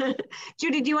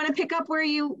 Judy, do you want to pick up where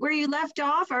you left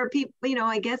off? Or people, you know,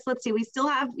 I guess, let's see, we still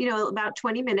have, you know, about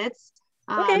 20 minutes.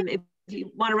 Okay. If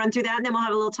you want to run through that, and then we'll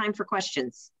have a little time for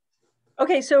questions.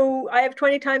 Okay, so I have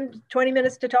 20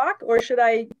 minutes to talk, or should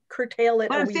I curtail it?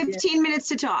 About 15 minutes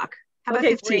to talk. How about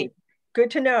 15? Great.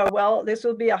 Good to know. Well, this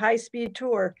will be a high-speed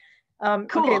tour. Cool.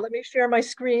 Okay, let me share my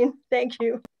screen. Thank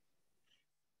you.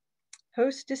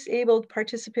 Host disabled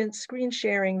participant screen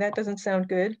sharing. That doesn't sound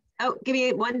good. Oh, give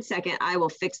me 1 second. I will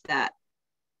fix that.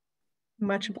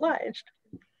 Much obliged.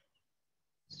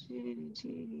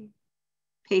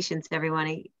 Patience, everyone.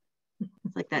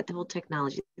 It's like that whole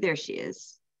technology. There she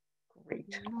is.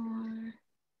 Great.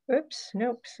 Oops,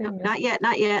 nope. Not yet,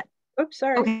 not yet. Oops,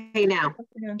 sorry. Okay, now.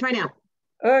 Try now.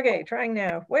 Okay, trying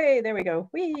now. Way, there we go.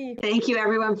 Whee. Thank you,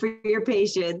 everyone, for your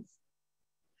patience.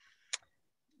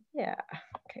 Yeah,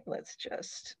 okay, let's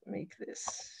just make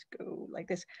this go like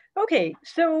this. Okay,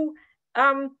 so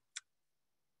I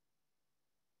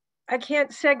can't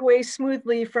segue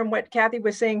smoothly from what Kathy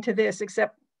was saying to this,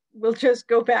 except we'll just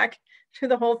go back to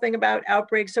the whole thing about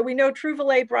outbreaks. So we know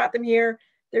Trouvelet brought them here.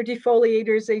 They're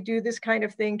defoliators. They do this kind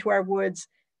of thing to our woods.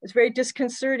 It's very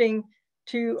disconcerting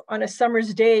to, on a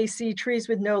summer's day, see trees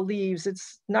with no leaves.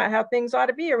 It's not how things ought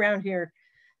to be around here.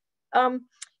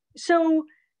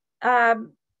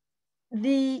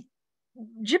 The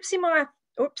gypsy moth,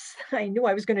 oops, I knew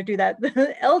I was going to do that.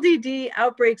 The LDD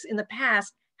outbreaks in the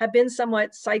past have been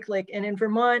somewhat cyclic. And in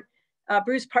Vermont,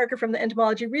 Bruce Parker from the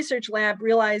Entomology Research Lab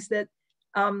realized that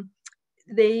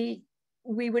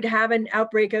we would have an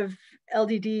outbreak of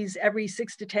LDDs every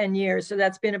 6 to 10 years. So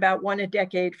that's been about one a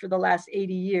decade for the last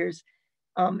 80 years.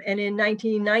 And in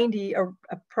 1990,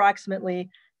 approximately,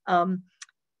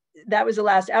 that was the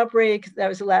last outbreak. That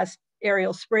was the last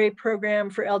aerial spray program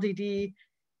for LDD.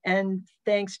 And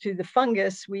thanks to the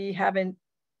fungus, we haven't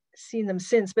seen them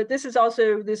since. But this is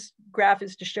also, this graph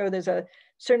is to show there's a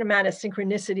certain amount of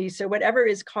synchronicity. So whatever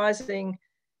is causing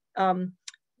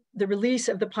the release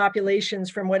of the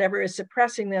populations from whatever is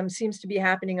suppressing them seems to be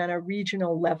happening on a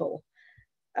regional level.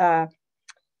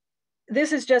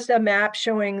 This is just a map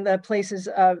showing the places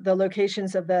of the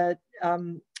locations of the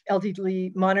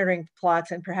LDD monitoring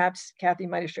plots, and perhaps Kathy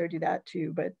might have showed you that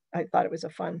too, but I thought it was a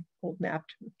fun old map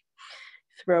to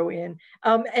throw in.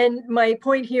 And my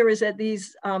point here is that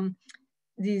these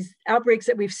outbreaks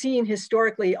that we've seen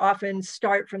historically often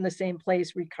start from the same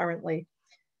place recurrently.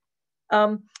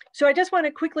 So I just want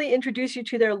to quickly introduce you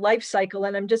to their life cycle,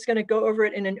 and I'm just going to go over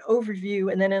it in an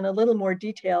overview and then in a little more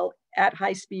detail at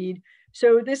high speed.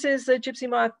 So this is a gypsy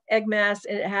moth egg mass,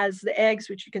 and it has the eggs,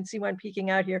 which you can see one peeking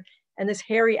out here, and this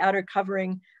hairy outer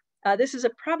covering. This is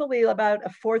probably about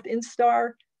a 4th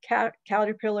instar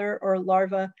caterpillar or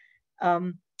larva.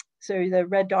 So the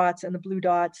red dots and the blue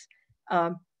dots.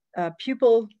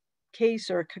 Pupal case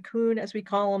or cocoon, as we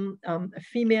call them, a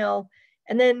female.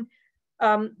 And then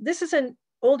this is an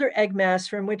older egg mass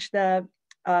from which the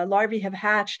larvae have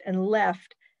hatched and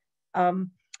left.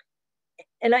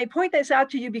 And I point this out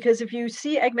to you because if you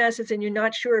see egg masses and you're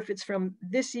not sure if it's from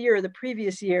this year or the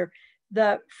previous year,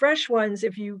 the fresh ones,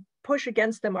 if you push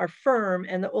against them, are firm,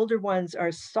 and the older ones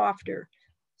are softer.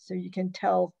 So you can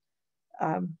tell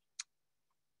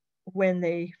when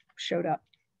they showed up,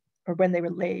 or when they were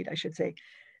laid, I should say.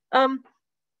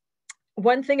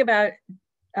 One thing about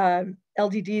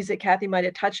LDDs that Kathy might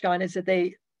have touched on is that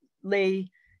they lay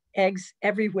eggs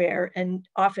everywhere and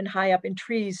often high up in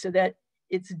trees, so that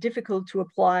it's difficult to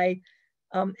apply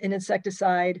an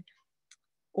insecticide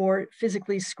or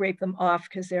physically scrape them off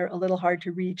because they're a little hard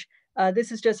to reach.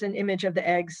 This is just an image of the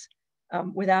eggs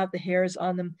without the hairs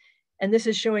on them. And this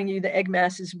is showing you the egg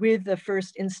masses with the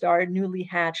first instar newly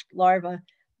hatched larva.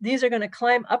 These are going to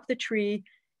climb up the tree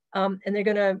and they're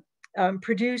going to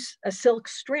produce a silk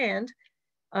strand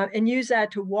and use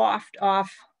that to waft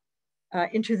off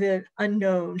into the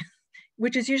unknown,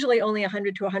 which is usually only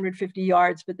 100 to 150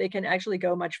 yards, but they can actually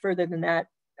go much further than that,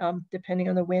 depending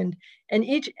on the wind. And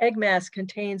each egg mass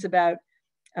contains about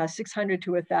 600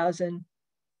 to 1,000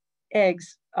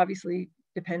 eggs, obviously,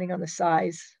 depending on the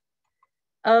size.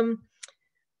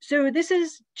 So this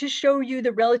is to show you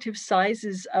the relative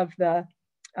sizes of the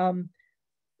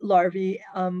larvae.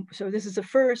 So this is the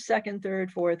 1st, 2nd,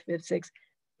 3rd, 4th, 5th, 6th.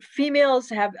 Females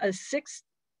have a 6th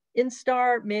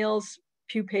instar, males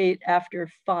pupate after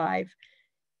 5.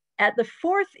 At the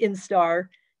 4th instar,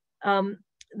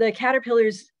 the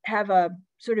caterpillars have a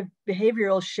sort of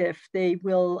behavioral shift. They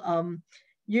will,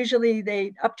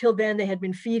 usually up till then they had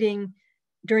been feeding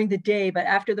during the day, but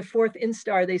after the 4th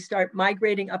instar, they start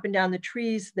migrating up and down the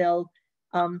trees. They'll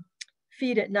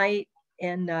feed at night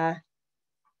and, and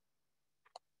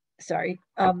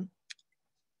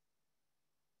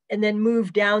then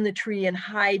move down the tree and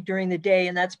hide during the day.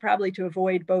 And that's probably to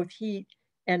avoid both heat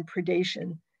and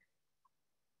predation.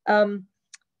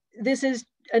 This is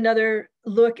another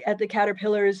look at the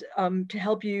caterpillars to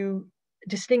help you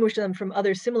distinguish them from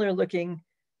other similar looking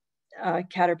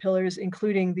caterpillars,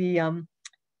 including the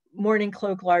morning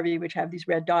cloak larvae, which have these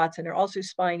red dots and are also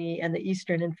spiny, and the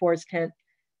eastern and forest tent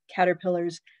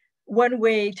caterpillars. One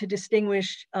way to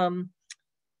distinguish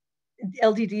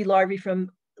LDD larvae from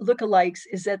lookalikes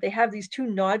is that they have these 2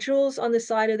 nodules on the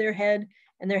side of their head,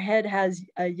 and their head has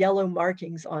yellow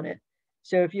markings on it.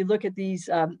 So if you look at these,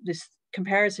 this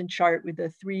comparison chart with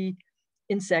the 3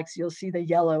 insects, you'll see the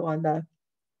yellow on the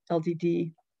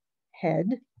LDD head.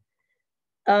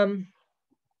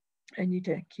 I need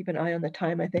to keep an eye on the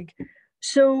time, I think.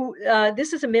 So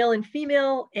this is a male and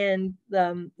female, and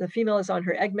the female is on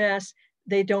her egg mass.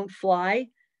 They don't fly,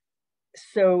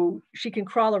 so she can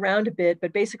crawl around a bit,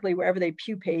 but basically wherever they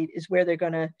pupate is where they're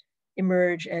going to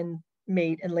emerge and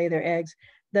mate and lay their eggs.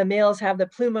 The males have the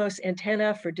plumose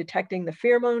antenna for detecting the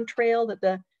pheromone trail or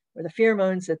the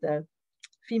pheromones that the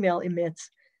female emits.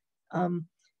 And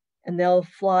they'll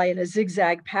fly in a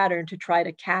zigzag pattern to try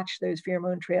to catch those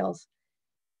pheromone trails.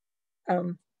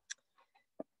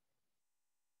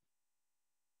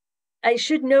 I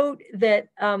should note that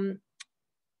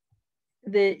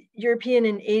the European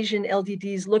and Asian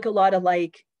LDDs look a lot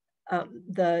alike.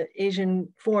 The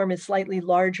Asian form is slightly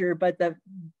larger, but the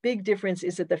big difference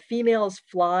is that the females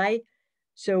fly.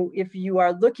 So if you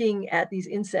are looking at these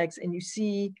insects and you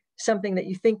see something that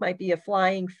you think might be a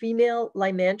flying female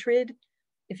Lymantrid,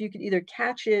 if you could either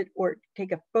catch it or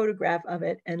take a photograph of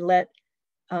it and let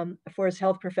a forest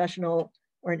health professional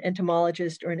or an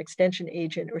entomologist or an extension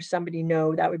agent or somebody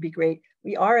know, that would be great.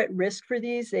 We are at risk for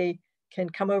these. They can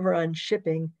come over on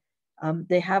shipping.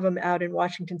 They have them out in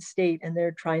Washington State, and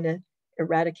they're trying to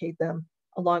eradicate them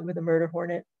along with the murder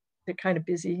hornet. They're kind of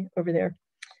busy over there.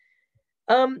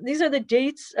 These are the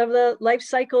dates of the life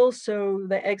cycle. So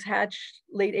the eggs hatch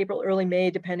late April, early May,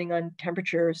 depending on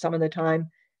temperature some of the time.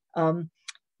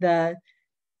 The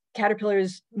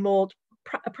caterpillars molt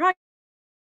approximately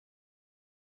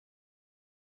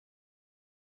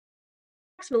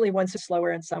once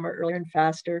slower, and some are earlier and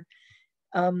faster.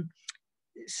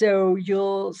 So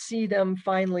you'll see them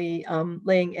finally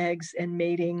laying eggs and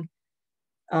mating,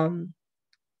 you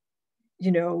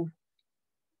know,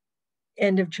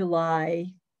 end of July,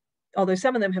 although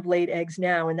some of them have laid eggs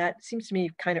now, and that seems to me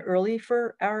kind of early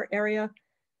for our area.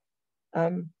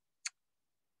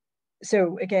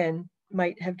 So again,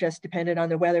 might have just depended on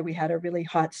the weather. We had a really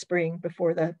hot spring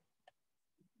before the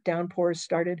downpours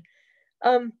started.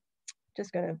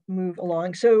 Just gonna move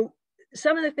along. So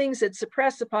some of the things that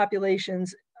suppress the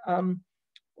populations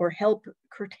or help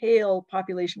curtail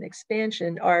population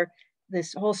expansion are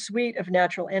this whole suite of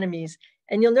natural enemies.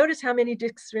 And you'll notice how many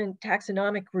different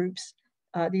taxonomic groups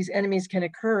these enemies can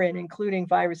occur in, including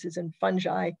viruses and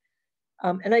fungi.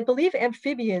 And I believe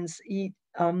amphibians eat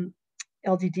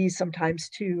LDDs sometimes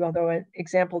too, although an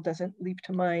example doesn't leap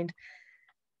to mind.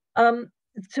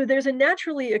 So there's a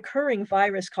naturally occurring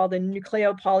virus called the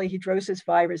nucleopolyhedrosis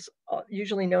virus,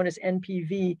 usually known as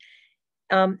NPV.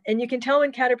 And you can tell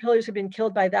when caterpillars have been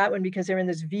killed by that one because they're in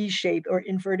this V shape or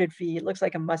inverted V. It looks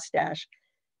like a mustache.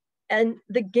 And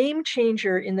the game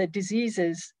changer in the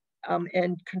diseases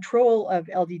and control of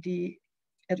LDD,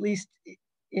 at least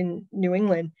in New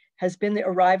England, has been the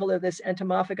arrival of this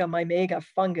Entomophaga mimega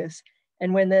fungus.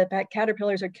 And when the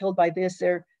caterpillars are killed by this,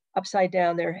 they're upside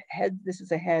down, their head, this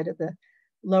is a head at the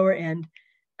lower end.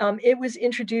 It was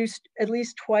introduced at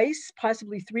least twice,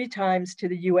 possibly 3 times to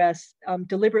the US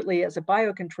deliberately as a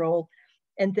biocontrol,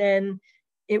 and then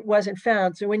it wasn't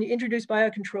found. So when you introduce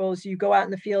biocontrols, you go out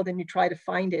in the field and you try to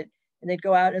find it, and they'd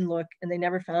go out and look and they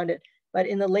never found it. But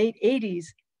in the late 80s,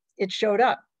 it showed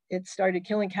up. It started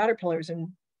killing caterpillars and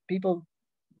people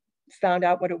found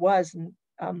out what it was. And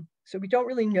so we don't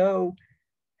really know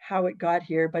how it got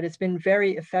here, but it's been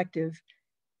very effective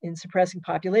in suppressing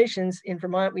populations. In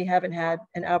Vermont, we haven't had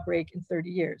an outbreak in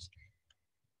 30 years.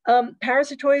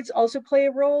 Parasitoids also play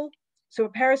a role. So a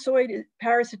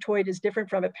parasitoid is different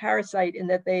from a parasite in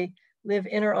that they live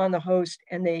in or on the host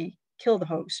and they kill the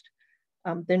host.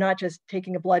 They're not just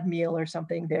taking a blood meal or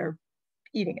something, they're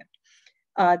eating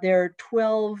it. There are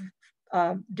 12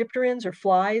 dipterans or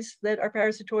flies that are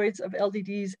parasitoids of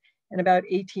LDDs and about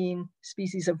 18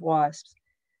 species of wasps.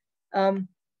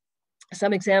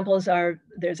 Some examples are,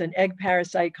 there's an egg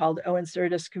parasite called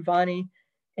Oencertus cuvani.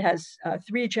 It has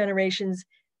 3 generations.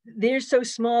 They're so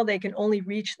small they can only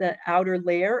reach the outer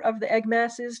layer of the egg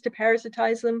masses to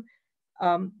parasitize them,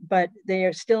 but they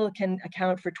are still can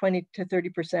account for 20 to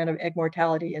 30% of egg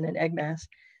mortality in an egg mass.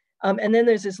 And then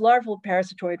there's this larval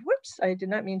parasitoid. Whoops, I did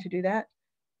not mean to do that.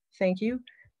 Thank you.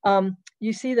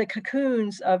 You see the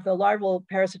cocoons of the larval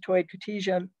parasitoid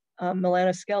Cotesia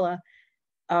melanoscella.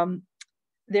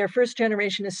 Their first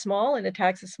generation is small and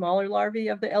attacks the smaller larvae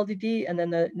of the LDD, and then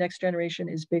the next generation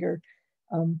is bigger.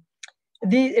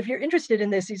 If you're interested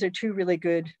in this, these are 2 really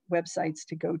good websites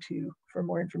to go to for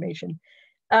more information.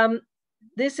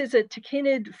 This is a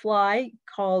tachinid fly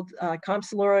called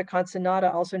Compsognathus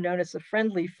consignata, also known as the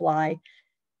friendly fly.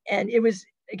 And it was,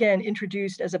 again,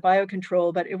 introduced as a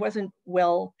biocontrol, but it wasn't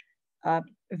well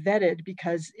vetted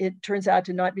because it turns out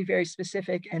to not be very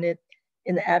specific, and it,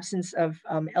 in the absence of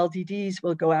LDDs,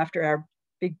 will go after our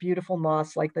big, beautiful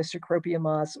moths like the Cecropia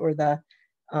moths or the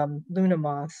Luna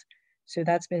moths. So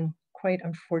that's been quite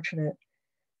unfortunate.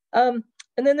 And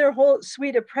then there are a whole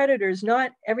suite of predators.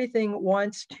 Not everything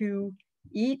wants to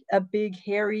eat a big,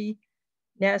 hairy,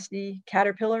 nasty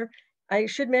caterpillar. I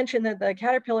should mention that the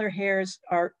caterpillar hairs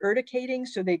are urticating,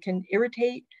 so they can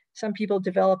irritate. Some people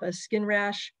develop a skin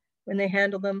rash when they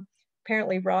handle them.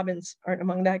 Apparently robins aren't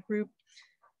among that group.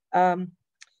 And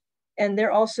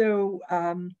they're also,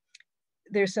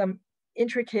 there's some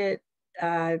intricate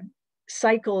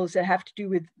cycles that have to do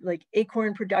with like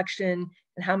acorn production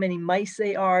and how many mice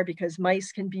they are, because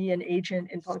mice can be an agent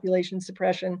in population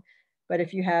suppression. But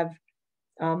if you have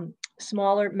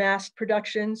smaller mass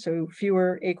production, so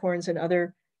fewer acorns and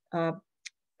other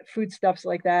foodstuffs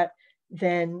like that,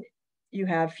 then you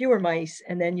have fewer mice,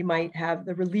 and then you might have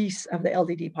the release of the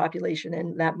LDD population,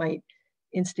 and that might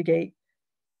instigate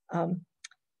an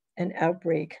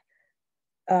outbreak.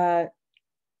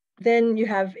 Then you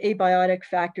have abiotic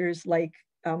factors like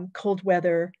cold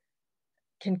weather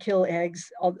can kill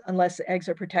eggs unless the eggs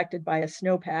are protected by a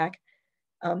snowpack.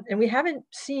 And we haven't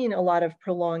seen a lot of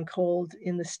prolonged cold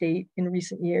in the state in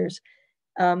recent years.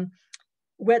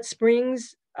 Wet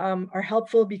springs are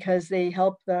helpful because they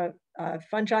help the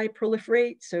fungi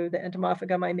proliferate. So the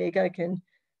Entomophaga mymega can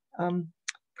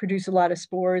produce a lot of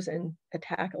spores and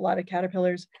attack a lot of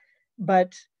caterpillars.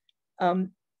 But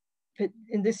in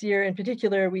this year in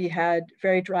particular, we had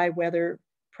very dry weather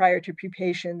prior to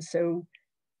pupation. So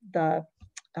the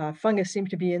fungus seemed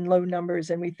to be in low numbers,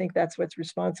 and we think that's what's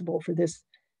responsible for this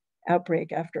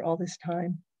outbreak after all this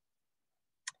time.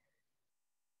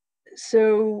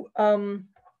 So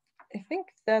I think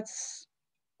that's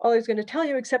all I was going to tell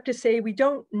you, except to say we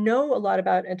don't know a lot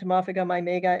about Entomophaga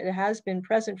mymega. It has been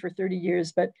present for 30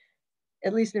 years, but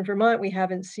at least in Vermont, we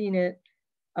haven't seen it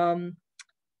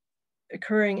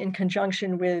occurring in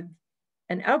conjunction with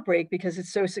an outbreak because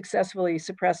it's so successfully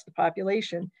suppressed the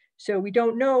population. So we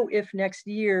don't know if next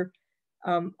year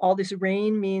all this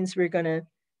rain means we're going to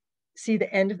see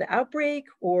the end of the outbreak,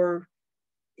 or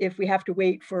if we have to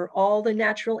wait for all the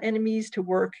natural enemies to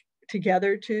work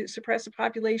together to suppress the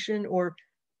population, or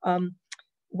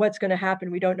what's going to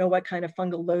happen. We don't know what kind of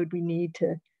fungal load we need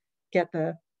to get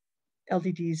the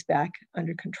LDDs back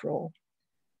under control.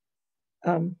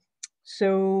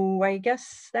 So I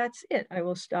guess that's it. I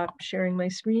will stop sharing my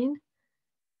screen.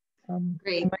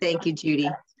 Great, thank you, Judy.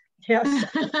 Yes.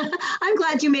 I'm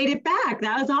glad you made it back.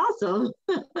 That was awesome.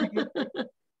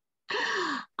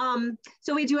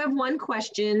 So we do have one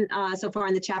question so far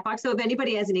in the chat box. So if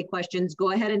anybody has any questions,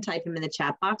 go ahead and type them in the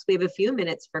chat box. We have a few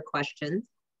minutes for questions.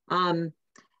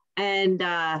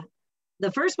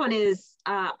 The first one is,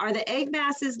 are the egg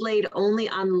masses laid only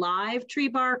on live tree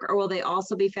bark, or will they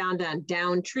also be found on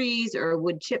down trees or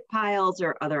wood chip piles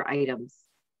or other items?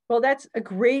 Well, that's a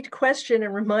great question,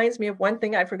 and reminds me of one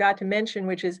thing I forgot to mention,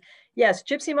 which is, yes,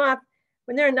 gypsy moth,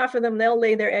 when there are enough of them, they'll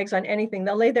lay their eggs on anything.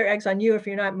 They'll lay their eggs on you if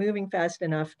you're not moving fast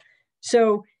enough.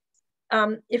 So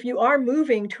if you are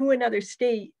moving to another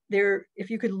state, if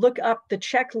you could look up the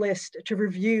checklist to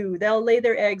review, they'll lay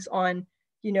their eggs on,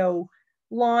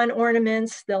 lawn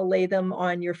ornaments, they'll lay them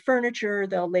on your furniture,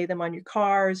 they'll lay them on your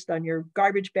cars, on your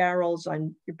garbage barrels,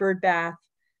 on your bird bath.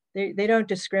 They don't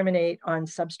discriminate on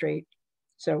substrate.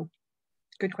 So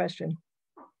good question.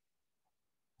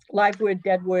 Live wood,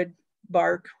 dead wood,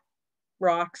 bark,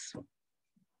 rocks.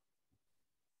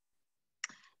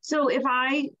 So if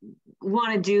I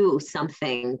want to do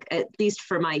something, at least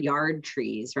for my yard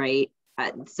trees, right?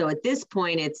 So at this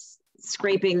point, it's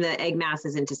scraping the egg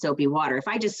masses into soapy water. If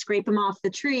I just scrape them off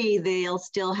the tree, they'll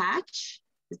still hatch.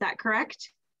 Is that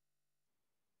correct?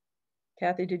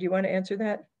 Kathy, did you want to answer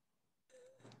that?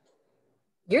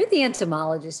 You're the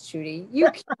entomologist, Judy. You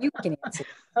can answer.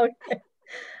 Okay.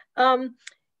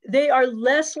 They are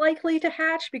less likely to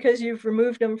hatch because you've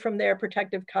removed them from their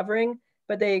protective covering,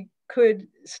 but they could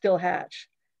still hatch.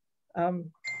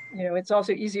 It's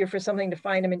also easier for something to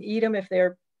find them and eat them if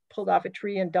they're pulled off a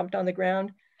tree and dumped on the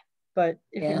ground. But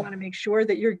if you want to make sure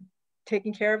that you're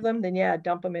taking care of them, then yeah,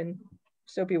 dump them in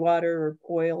soapy water or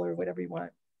oil or whatever you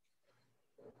want.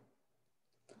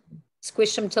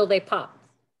 Squish them till they pop.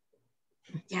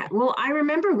 Yeah, well, I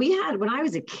remember when I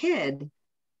was a kid,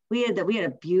 we had a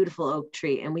beautiful oak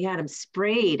tree and we had them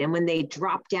sprayed, and when they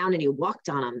dropped down and you walked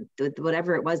on them,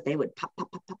 whatever it was, they would pop,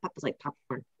 pop, pop, pop, pop. It was like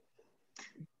popcorn.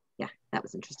 Yeah, that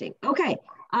was interesting. Okay.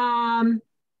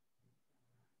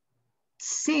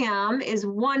 Sam is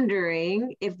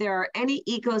wondering if there are any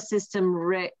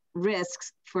ecosystem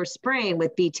risks for spraying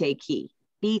with BTK.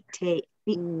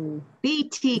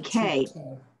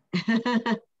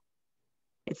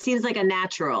 It seems like a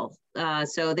natural.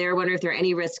 So they're wondering if there are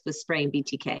any risks with spraying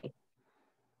BTK.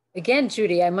 Again,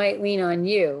 Judy, I might lean on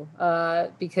you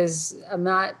because I'm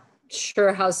not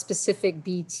sure how specific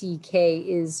BTK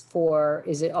is for.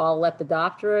 Is it all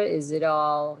Lepidoptera? Is it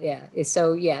all, yeah.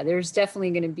 So yeah, there's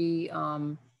definitely going to be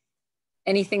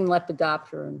anything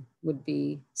Lepidoptera would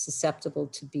be susceptible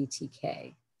to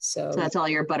BTK. So that's all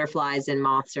your butterflies and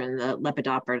moths are in the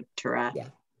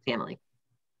Lepidoptera family.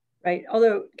 Right.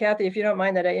 Although, Kathy, if you don't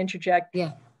mind that I interject,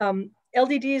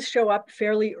 LDDs show up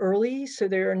fairly early, so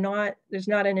there's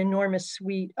not an enormous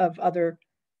suite of other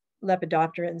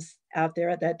Lepidopterans out there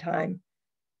at that time.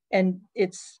 And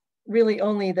it's really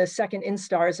only the second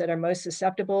instars that are most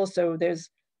susceptible. So there's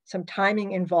some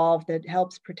timing involved that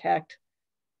helps protect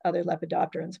other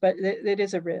Lepidopterans, but it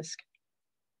is a risk.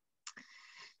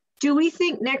 Do we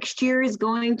think next year is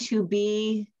going to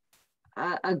be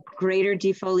a greater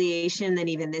defoliation than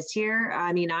even this year?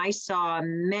 I mean, I saw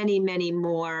many, many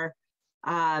more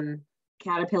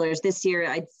caterpillars this year.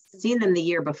 I'd seen them the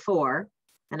year before,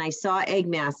 and I saw egg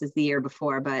masses the year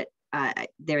before, but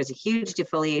there's a huge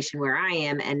defoliation where I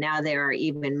am, and now there are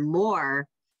even more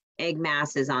egg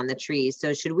masses on the trees.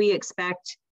 So should we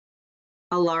expect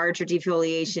a larger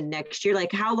defoliation next year?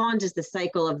 Like, how long does the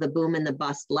cycle of the boom and the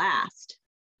bust last?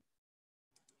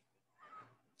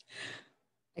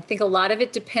 I think a lot of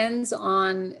it depends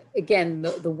on, again,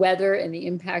 the weather and the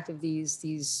impact of these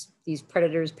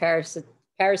predators, parasites,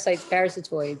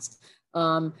 parasitoids.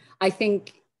 I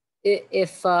think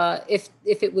if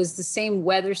it was the same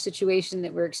weather situation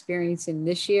that we're experiencing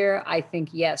this year, I think,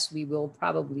 yes, we will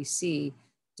probably see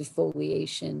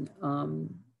defoliation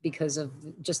because of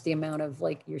just the amount of,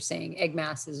 like you're saying, egg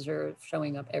masses are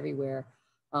showing up everywhere,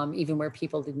 even where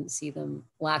people didn't see them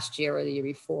last year or the year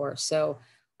before. So,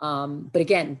 but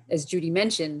again, as Judy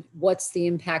mentioned, what's the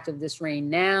impact of this rain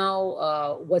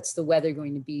now? What's the weather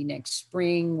going to be next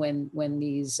spring when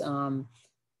these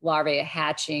larvae are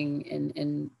hatching?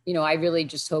 And you know, I really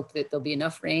just hope that there'll be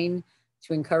enough rain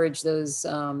to encourage those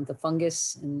the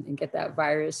fungus and get that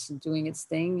virus doing its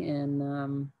thing.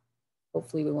 And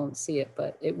hopefully we won't see it,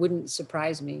 but it wouldn't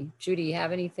surprise me. Judy, you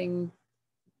have anything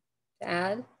to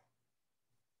add?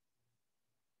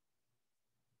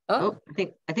 Oh,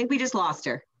 I think we just lost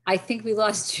her. I think we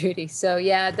lost Judy. So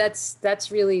yeah,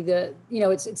 that's really the, you know,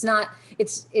 it's not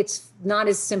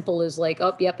as simple as like,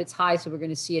 oh, yep, it's high, so we're going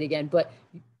to see it again. But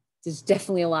there's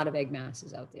definitely a lot of egg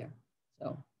masses out there.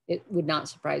 So it would not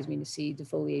surprise me to see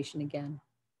defoliation again.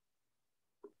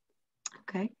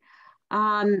 Okay.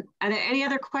 Are there any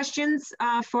other questions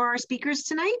for our speakers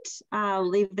tonight? I'll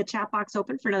leave the chat box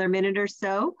open for another minute or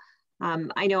so.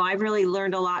 I know I've really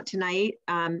learned a lot tonight,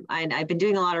 and I've been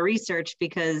doing a lot of research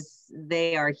because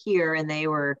they are here and they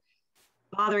were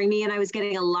bothering me, and I was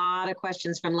getting a lot of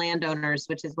questions from landowners,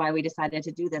 which is why we decided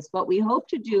to do this. What we hope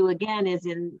to do again is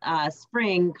in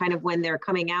spring, kind of when they're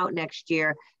coming out next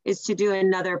year, is to do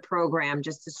another program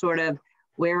just to sort of,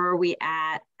 where are we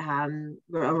at? A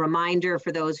reminder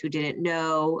for those who didn't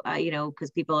know, you know,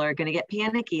 because people are going to get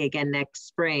panicky again next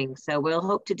spring. So we'll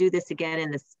hope to do this again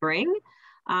in the spring.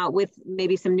 With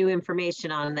maybe some new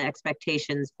information on the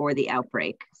expectations for the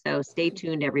outbreak. So stay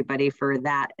tuned, everybody, for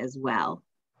that as well.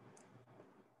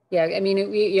 Yeah, I mean,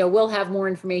 you know, we'll have more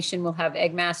information. We'll have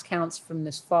egg mass counts from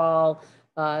this fall,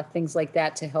 things like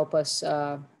that to help us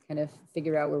kind of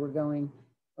figure out where we're going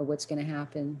or what's going to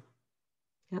happen.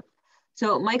 Yep.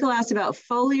 So Michael asked about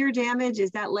foliar damage.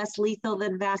 Is that less lethal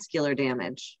than vascular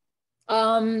damage?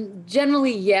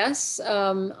 Generally, yes.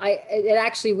 It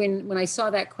actually, when I saw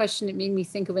that question, it made me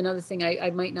think of another thing I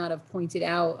might not have pointed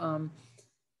out.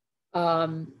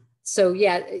 So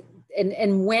yeah,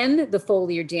 and when the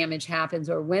foliar damage happens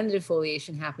or when the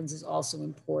defoliation happens is also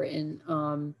important,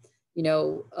 you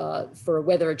know, for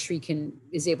whether a tree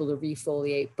is able to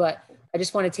refoliate. But I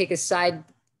just want to take a side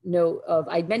note of,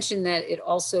 I mentioned that it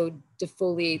also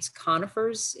defoliates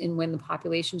conifers and when the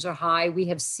populations are high. We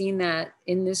have seen that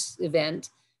in this event.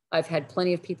 I've had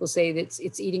plenty of people say that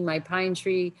it's eating my pine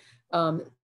tree.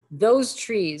 Those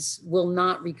trees will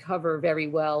not recover very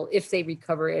well if they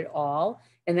recover at all.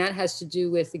 And that has to do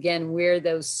with, again, where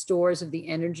those stores of the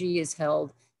energy is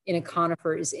held in a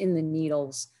conifer is in the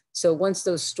needles. So once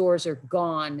those stores are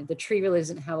gone, the tree really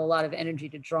doesn't have a lot of energy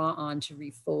to draw on to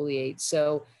refoliate.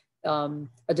 So a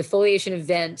defoliation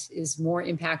event is more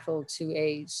impactful to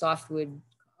a softwood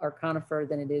or conifer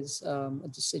than it is a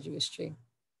deciduous tree.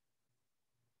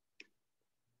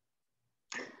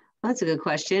 That's a good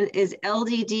question. Is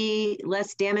LDD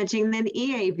less damaging than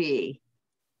EAB?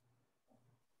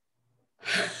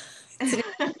 It's a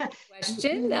good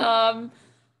question.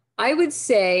 I would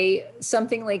say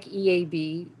something like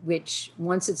EAB, which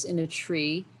once it's in a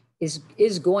tree is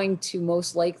going to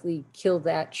most likely kill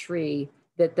that tree,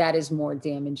 that is more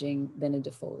damaging than a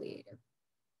defoliator.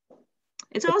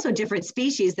 It's also different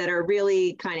species that are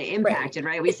really kind of impacted,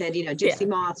 right? We said, you know, gypsy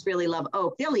moths really love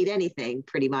oak. They'll eat anything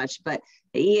pretty much, but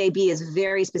the EAB is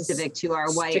very specific to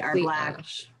our white, our black.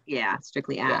 Ash. Yeah,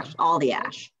 strictly ash, all the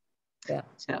ash. Yeah.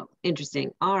 So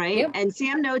interesting. All right. Yep. And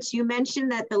Sam notes, you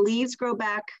mentioned that the leaves grow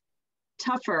back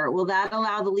tougher. Will that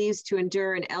allow the leaves to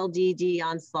endure an LDD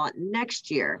onslaught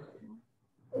next year?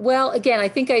 Well, again, I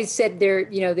think I said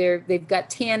they've got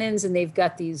tannins and they've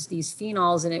got these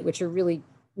phenols in it, which are really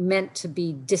meant to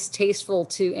be distasteful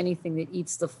to anything that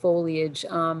eats the foliage.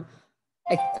 I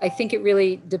think it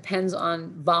really depends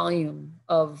on volume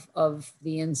of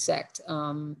the insect.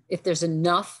 If there's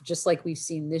enough, just like we've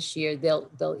seen this year,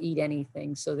 they'll eat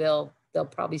anything. So they'll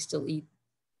probably still eat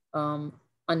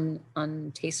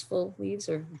untasteful leaves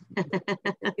or.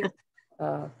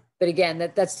 But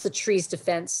again, that's the tree's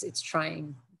defense. It's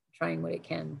trying what it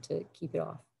can to keep it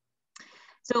off.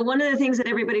 So one of the things that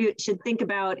everybody should think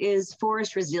about is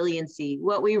forest resiliency.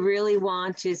 What we really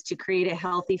want is to create a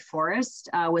healthy forest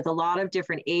with a lot of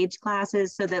different age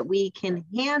classes so that we can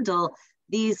handle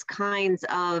these kinds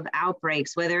of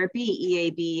outbreaks, whether it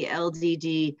be EAB,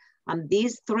 LDD,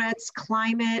 these threats,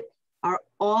 climate, are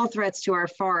all threats to our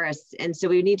forests. And so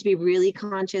we need to be really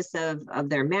conscious of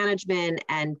their management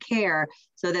and care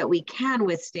so that we can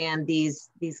withstand these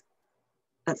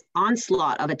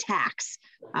onslaught of attacks.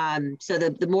 So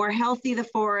the more healthy the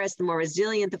forest, the more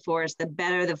resilient the forest, the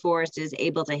better the forest is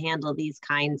able to handle these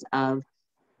kinds of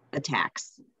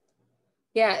attacks.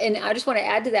 Yeah, and I just want to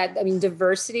add to that. I mean,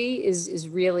 diversity is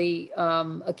really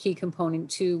a key component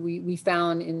too. We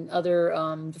found in other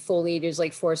defoliators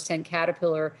like forest tent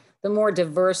caterpillar, the more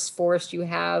diverse forest you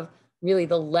have, really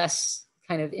the less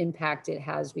kind of impact it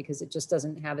has because it just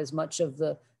doesn't have as much of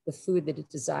the food that it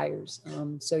desires.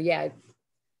 So yeah,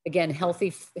 again,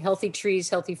 healthy trees,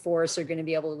 healthy forests are going to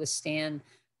be able to withstand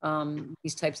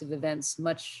these types of events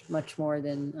much more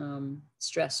than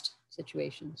stressed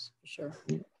situations, for sure.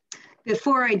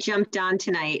 Before I jumped on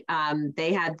tonight,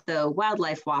 they had the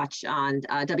Wildlife Watch on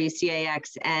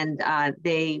WCAX, and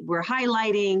they were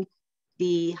highlighting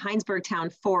the Heinsberg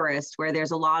Town Forest, where there's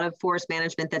a lot of forest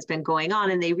management that's been going on.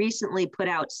 And they recently put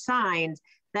out signs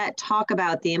that talk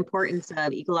about the importance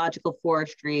of ecological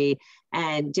forestry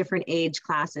and different age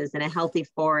classes in a healthy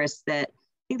forest. That I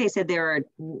think they said there are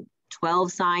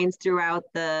 12 signs throughout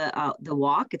the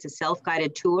walk. It's a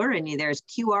self-guided tour, and there's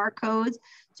QR codes.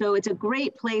 So it's a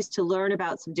great place to learn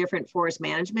about some different forest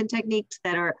management techniques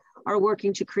that are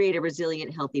working to create a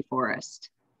resilient, healthy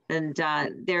forest. And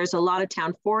there's a lot of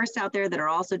town forests out there that are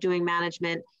also doing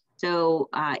management. So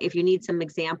if you need some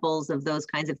examples of those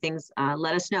kinds of things,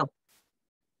 let us know.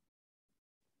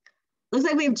 Looks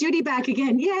like we have Judy back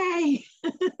again. Yay!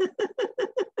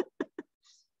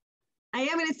 I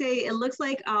am going to say it looks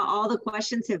like all the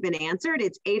questions have been answered.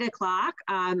 It's 8 o'clock.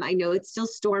 I know it's still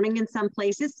storming in some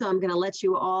places, so I'm going to let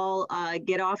you all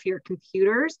get off your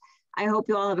computers. I hope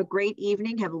you all have a great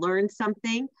evening, have learned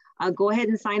something. Go ahead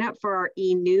and sign up for our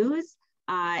e-news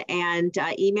and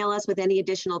email us with any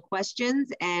additional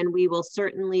questions, and we will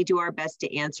certainly do our best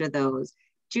to answer those.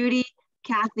 Judy,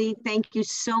 Kathy, thank you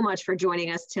so much for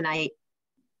joining us tonight.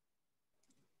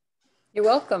 You're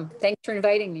welcome. Thanks for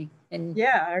inviting me. And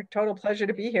yeah, our total pleasure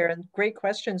to be here, and great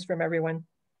questions from everyone.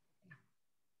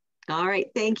 All right.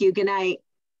 Thank you. Good night.